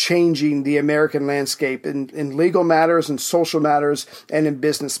for changing the American landscape in legal matters and social matters and in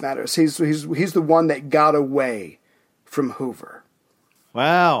business matters. He's the one that got away from Hoover.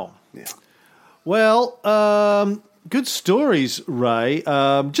 Wow. Yeah. Well, good stories, Ray.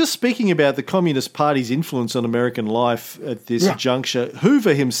 Just speaking about the Communist Party's influence on American life at this juncture,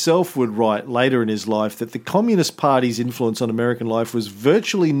 Hoover himself would write later in his life that the Communist Party's influence on American life was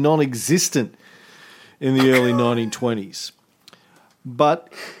virtually non-existent in the early 1920s.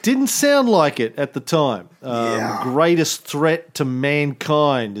 But didn't sound like it at the time. Greatest threat to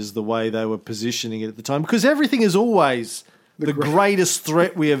mankind is the way they were positioning it at the time, because everything is always the greatest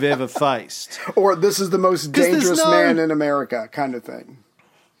threat we have ever faced. Or this is the most dangerous man in America kind of thing.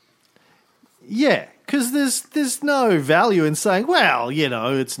 Yeah, because there's no value in saying, well,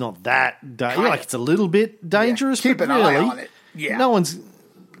 it's not that like it's a little bit dangerous. Keep but an really, eye on it. Yeah.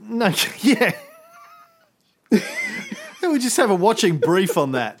 We just have a watching brief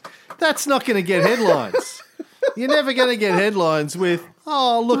on that. That's not going to get headlines. You're never going to get headlines with,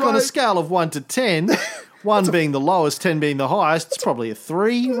 on a scale of 1 to 10, 1 being the lowest, 10 being the highest, it's probably a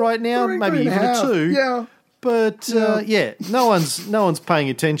 3 right now, maybe even a 2. Yeah. But, no one's paying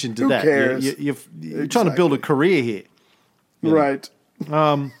attention to that. Cares? You're trying to build a career here. Right.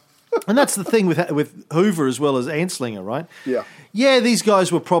 And that's the thing with Hoover as well as Anslinger, right? Yeah. Yeah, these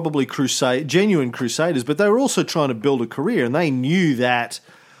guys were probably genuine crusaders, but they were also trying to build a career, and they knew that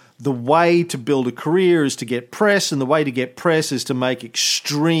the way to build a career is to get press, and the way to get press is to make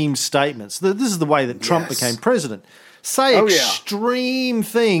extreme statements. This is the way that Trump became president. Say extreme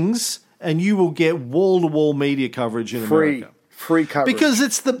things, and you will get wall-to-wall media coverage in America. Free coverage. Because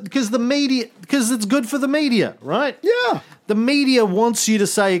it's good for the media, right? Yeah. The media wants you to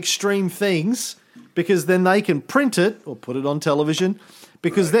say extreme things because then they can print it or put it on television,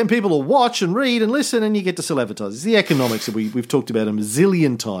 because then people will watch and read and listen, and you get to sell advertising. It's the economics that we've talked about a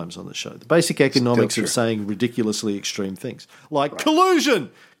zillion times on the show. The basic economics of saying ridiculously extreme things. Like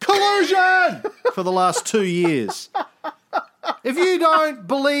collusion for the last 2 years. If you don't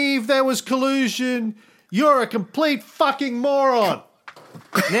believe there was collusion, you're a complete fucking moron.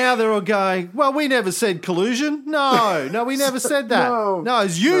 Now they're all going, well, we never said collusion. No, we never said that. No,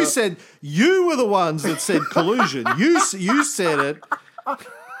 as you said, you were the ones that said collusion. You said it.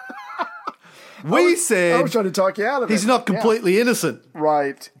 We said... I was trying to talk you out of it. He's not completely innocent.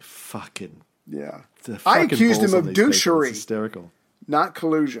 Right. Fucking... Yeah. I accused him of douchery. It's hysterical. Not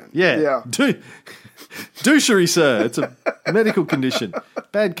collusion. Yeah. Douchery, sir. It's a medical condition.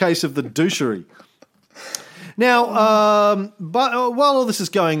 Bad case of the douchery. Now, but while all this is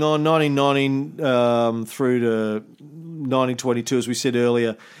going on, 1919 through to 1922, as we said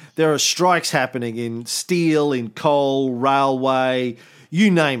earlier, there are strikes happening in steel, in coal, railway,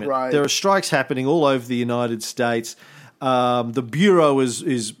 you name it. Right. There are strikes happening all over the United States. The Bureau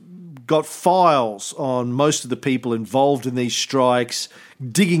is got files on most of the people involved in these strikes,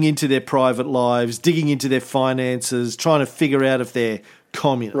 digging into their private lives, digging into their finances, trying to figure out if they're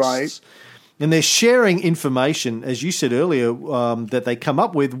communists. Right. And they're sharing information, as you said earlier, that they come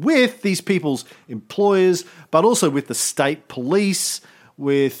up with these people's employers, but also with the state police,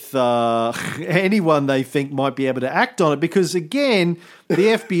 with anyone they think might be able to act on it. Because, again, the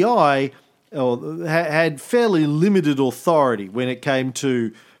FBI had fairly limited authority when it came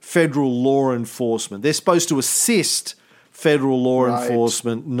to federal law enforcement. They're supposed to assist federal law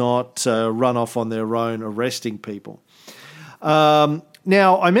enforcement, not run off on their own arresting people.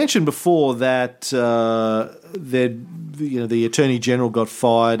 Now, I mentioned before that the Attorney General got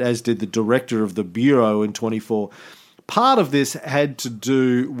fired, as did the director of the Bureau in 24. Part of this had to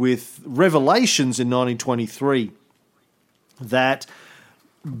do with revelations in 1923 that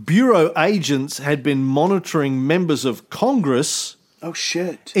Bureau agents had been monitoring members of Congress. Oh,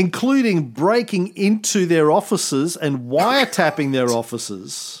 shit. Including breaking into their offices and wiretapping their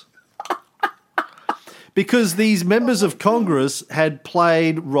offices. Because these members of Congress had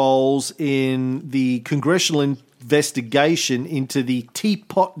played roles in the congressional investigation into the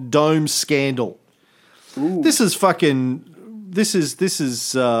Teapot Dome scandal. Ooh. This is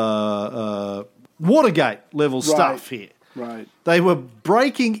Watergate level stuff here. Right. They were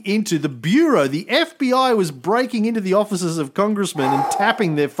breaking into the Bureau. The FBI was breaking into the offices of congressmen and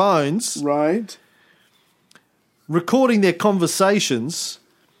tapping their phones. Right. Recording their conversations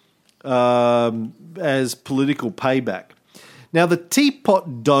as political payback. Now, the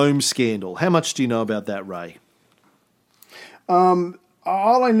Teapot Dome scandal, how much do you know about that, Ray?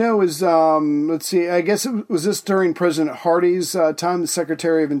 All I know is, let's see, I guess it was this during President Hardy's time, the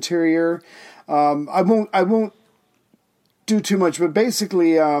Secretary of Interior. I won't do too much, but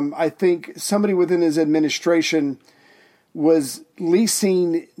basically, I think somebody within his administration was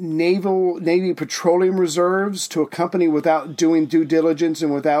leasing Navy petroleum reserves to a company without doing due diligence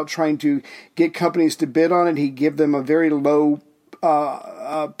and without trying to get companies to bid on it. He gave them a very low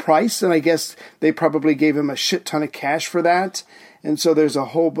price, and I guess they probably gave him a shit ton of cash for that. And so this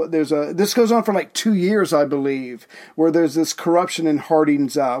goes on for like 2 years, I believe, where there's this corruption in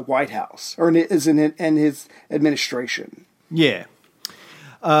Harding's White House or in his administration. Yeah.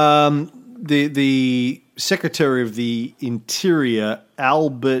 The Secretary of the Interior,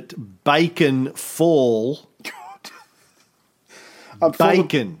 Albert Bacon Fall.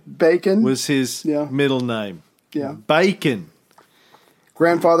 Bacon was his middle name. Yeah. Bacon.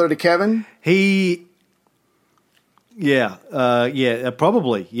 Grandfather to Kevin? Probably.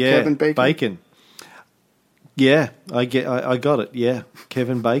 Yeah. Kevin Bacon. Yeah, I got it. Yeah.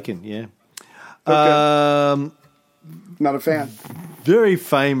 Kevin Bacon, yeah. Okay. Not a fan. Very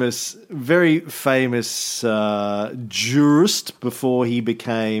famous jurist before he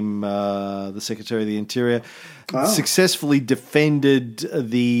became the Secretary of the Interior. Oh. Successfully defended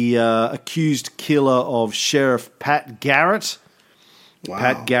the accused killer of Sheriff Pat Garrett. Wow.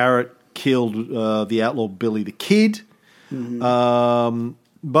 Pat Garrett killed the outlaw Billy the Kid. Mm-hmm.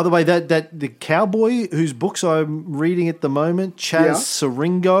 By the way, that the cowboy whose books I'm reading at the moment, Chaz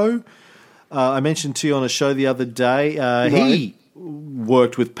Seringo, I mentioned to you on a show the other day. He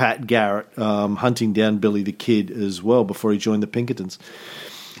worked with Pat Garrett, hunting down Billy the Kid as well before he joined the Pinkertons.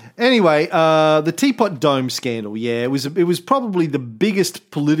 Anyway, the Teapot Dome scandal, it was probably the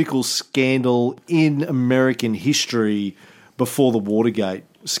biggest political scandal in American history before the Watergate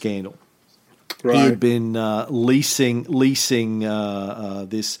scandal. Right. He had been leasing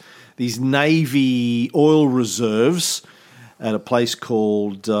these Navy oil reserves at a place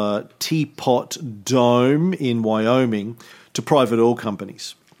called Teapot Dome in Wyoming to private oil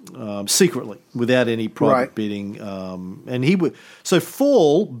companies, secretly, without any private bidding. And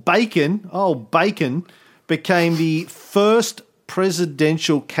Bacon became the first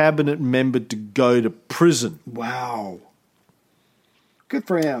presidential cabinet member to go to prison. Wow. Good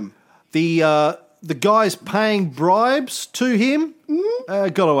for him. The guys paying bribes to him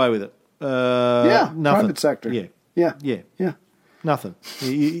got away with it. Nothing. Private sector. Yeah. Nothing.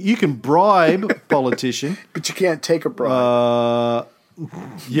 You can bribe a politician. But you can't take a bribe.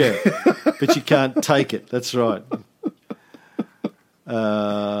 But you can't take it. That's right.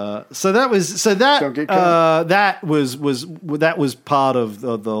 That was part of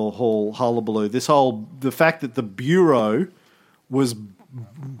the whole hullabaloo. The fact that the Bureau was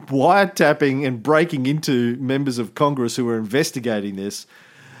wiretapping and breaking into members of Congress who were investigating this.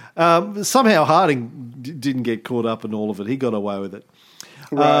 Somehow Harding didn't get caught up in all of it. He got away with it.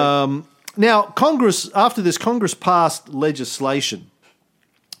 Right. Now, after this, Congress passed legislation,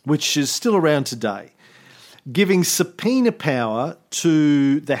 which is still around today, giving subpoena power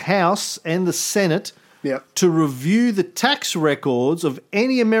to the House and the Senate to review the tax records of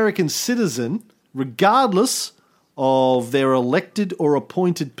any American citizen, regardless of their elected or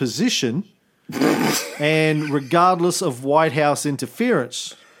appointed position, and regardless of White House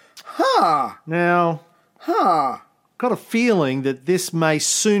interference. Now, got a feeling that this may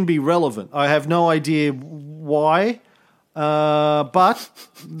soon be relevant. I have no idea why, but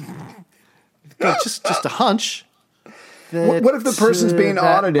just a hunch. What if the person's being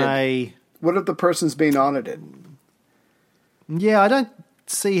audited? What if the person's being audited? Yeah, I don't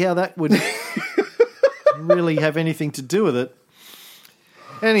see how that would really have anything to do with it.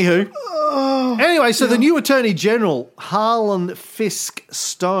 Anywho. Anyway, so the new Attorney General, Harlan Fiske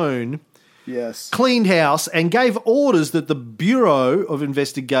Stone, cleaned house and gave orders that the Bureau of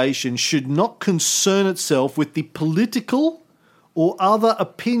Investigation should not concern itself with the political or other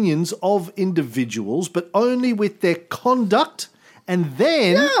opinions of individuals, but only with their conduct, and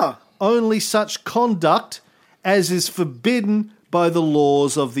then only such conduct as is forbidden by the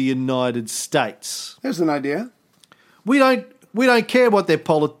laws of the United States. There's an idea. We don't care what their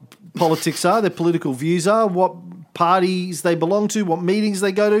politics are, their political views are, what parties they belong to, what meetings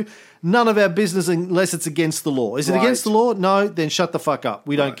they go to. None of our business unless it's against the law. Is it against the law? No, then shut the fuck up.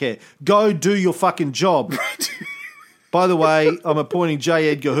 We don't care. Go do your fucking job. By the way, I'm appointing J.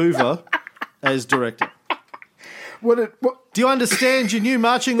 Edgar Hoover as director. Do you understand your new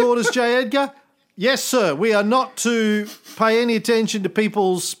marching orders, J. Edgar? Yes, sir. We are not to pay any attention to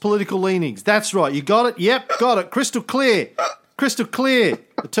people's political leanings. That's right. You got it? Yep, got it. Crystal clear. Crystal clear,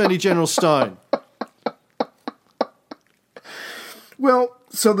 Attorney General Stone. Well,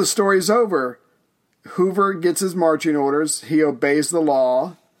 so the story's over. Hoover gets his marching orders. He obeys the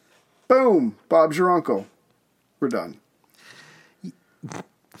law. Boom. Bob's your uncle. We're done.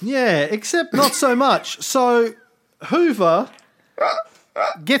 Yeah, except not so much. So Hoover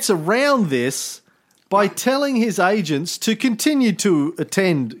gets around this by telling his agents to continue to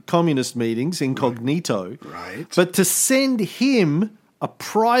attend communist meetings incognito, but to send him a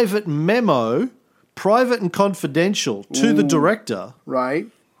private memo, private and confidential, to the director,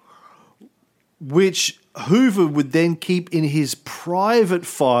 which Hoover would then keep in his private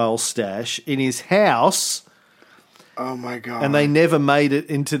file stash in his house. Oh, my God. And they never made it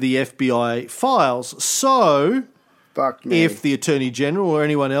into the FBI files. So fuck me. If the Attorney General or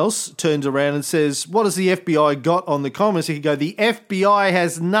anyone else turns around and says, what has the FBI got on the comments? He could go, the FBI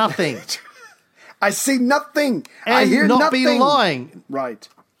has nothing. I see nothing. And I hear not nothing. be lying. Right.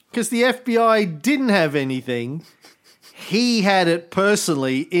 Because the FBI didn't have anything. He had it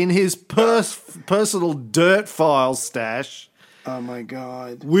personally in his personal dirt file stash. Oh, my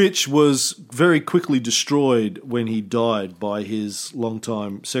God. Which was very quickly destroyed when he died by his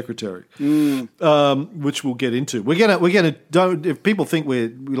longtime secretary, which we'll get into. We're gonna don't. If people think we're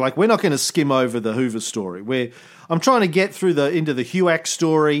not going to skim over the Hoover story. I'm trying to get through into the HUAC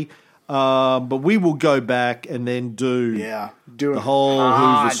story, but we will go back and then do the whole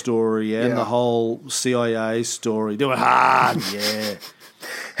Hoover story and the whole CIA story. Do it hard, yeah.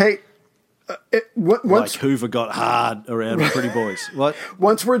 Hey. Like Hoover got hard around pretty boys. What?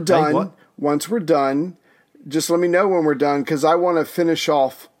 Once we're done, just let me know when we're done because I want to finish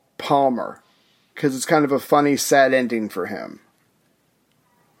off Palmer because it's kind of a funny, sad ending for him.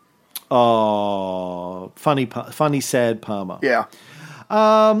 Oh, funny, sad Palmer. Yeah.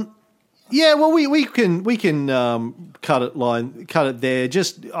 Yeah. Well, we can cut it there.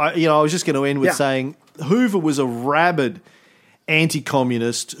 I was just going to end with saying Hoover was a rabid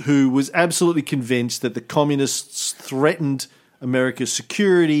anti-communist who was absolutely convinced that the communists threatened America's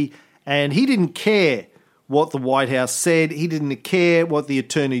security, and he didn't care what the White House said. He didn't care what the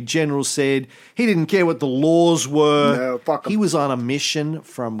Attorney General said. He didn't care what the laws were. No, fuck him. He was on a mission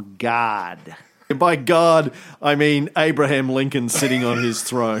from God. And by God, I mean Abraham Lincoln sitting on his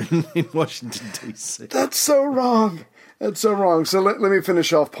throne in Washington, D.C. That's so wrong. That's so wrong. So let me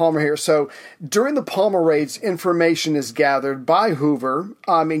finish off Palmer here. So during the Palmer raids, information is gathered by Hoover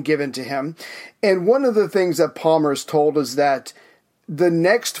and given to him. And one of the things that Palmer is told is that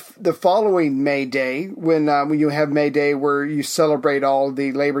the following May Day, when you have May Day where you celebrate all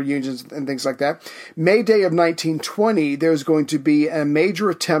the labor unions and things like that, May Day of 1920, there's going to be a major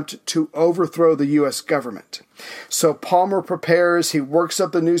attempt to overthrow the U.S. government. So Palmer prepares, he works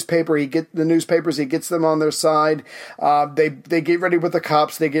up the newspaper, he gets them on their side, they get ready with the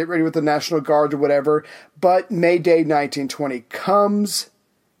cops, they get ready with the National Guard or whatever, but May Day 1920 comes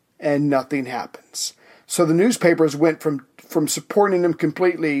and nothing happens. So the newspapers went from supporting him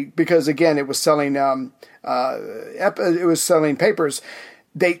completely because again it was selling papers.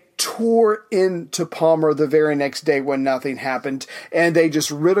 They tore into Palmer the very next day when nothing happened, and they just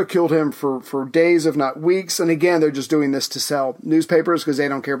ridiculed him for days, if not weeks. And again, they're just doing this to sell newspapers because they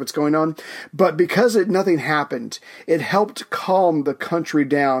don't care what's going on. But because nothing happened, it helped calm the country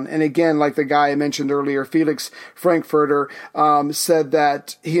down. And again, like the guy I mentioned earlier, Felix Frankfurter, said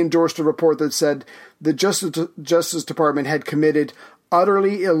that he endorsed a report that said the Justice Department had committed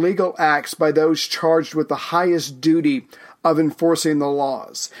utterly illegal acts by those charged with the highest duty of enforcing the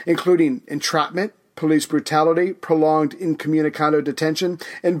laws, including entrapment, police brutality, prolonged incommunicado detention,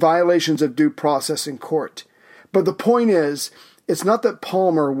 and violations of due process in court. But the point is, it's not that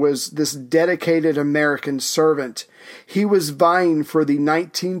Palmer was this dedicated American servant. He was vying for the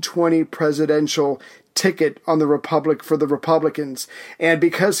 1920 presidential ticket on the Republic for the Republicans, and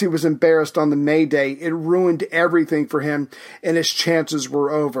because he was embarrassed on the May Day, it ruined everything for him, and his chances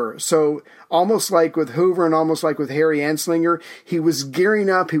were over. So almost like with Hoover and almost like with Harry Anslinger, he was gearing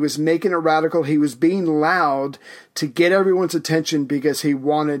up, he was making it radical, he was being loud to get everyone's attention because he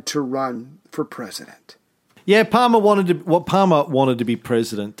wanted to run for president. Yeah, Palmer wanted to be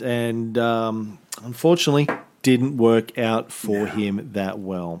president, and unfortunately didn't work out for him that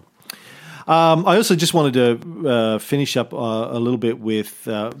well. I also just wanted to finish up a little bit with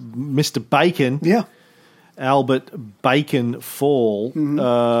Mr. Bacon. Yeah. Albert Bacon Fall.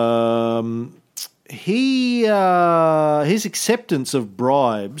 Mm-hmm. His acceptance of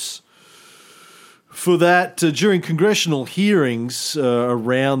bribes for that during congressional hearings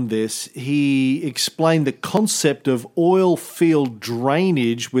around this, he explained the concept of oil field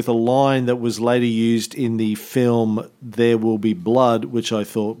drainage with a line that was later used in the film There Will Be Blood, which I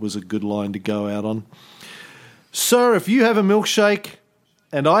thought was a good line to go out on. Sir, if you have a milkshake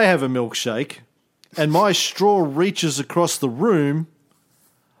and I have a milkshake and my straw reaches across the room,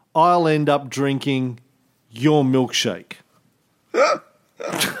 I'll end up drinking your milkshake.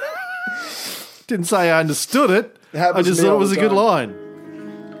 Didn't say I understood it. I just thought it was a good line.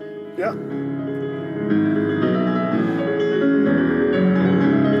 Yeah.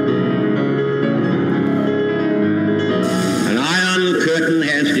 An iron curtain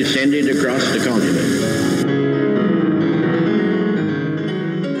has descended across the continent.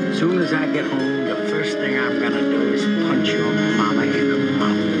 As soon as I get home, the first thing I'm going to do is punch your mama in the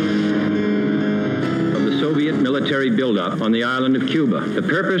mouth. Soviet military buildup on the island of Cuba. The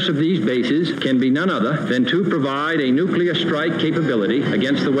purpose of these bases can be none other than to provide a nuclear strike capability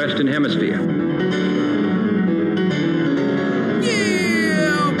against the Western Hemisphere.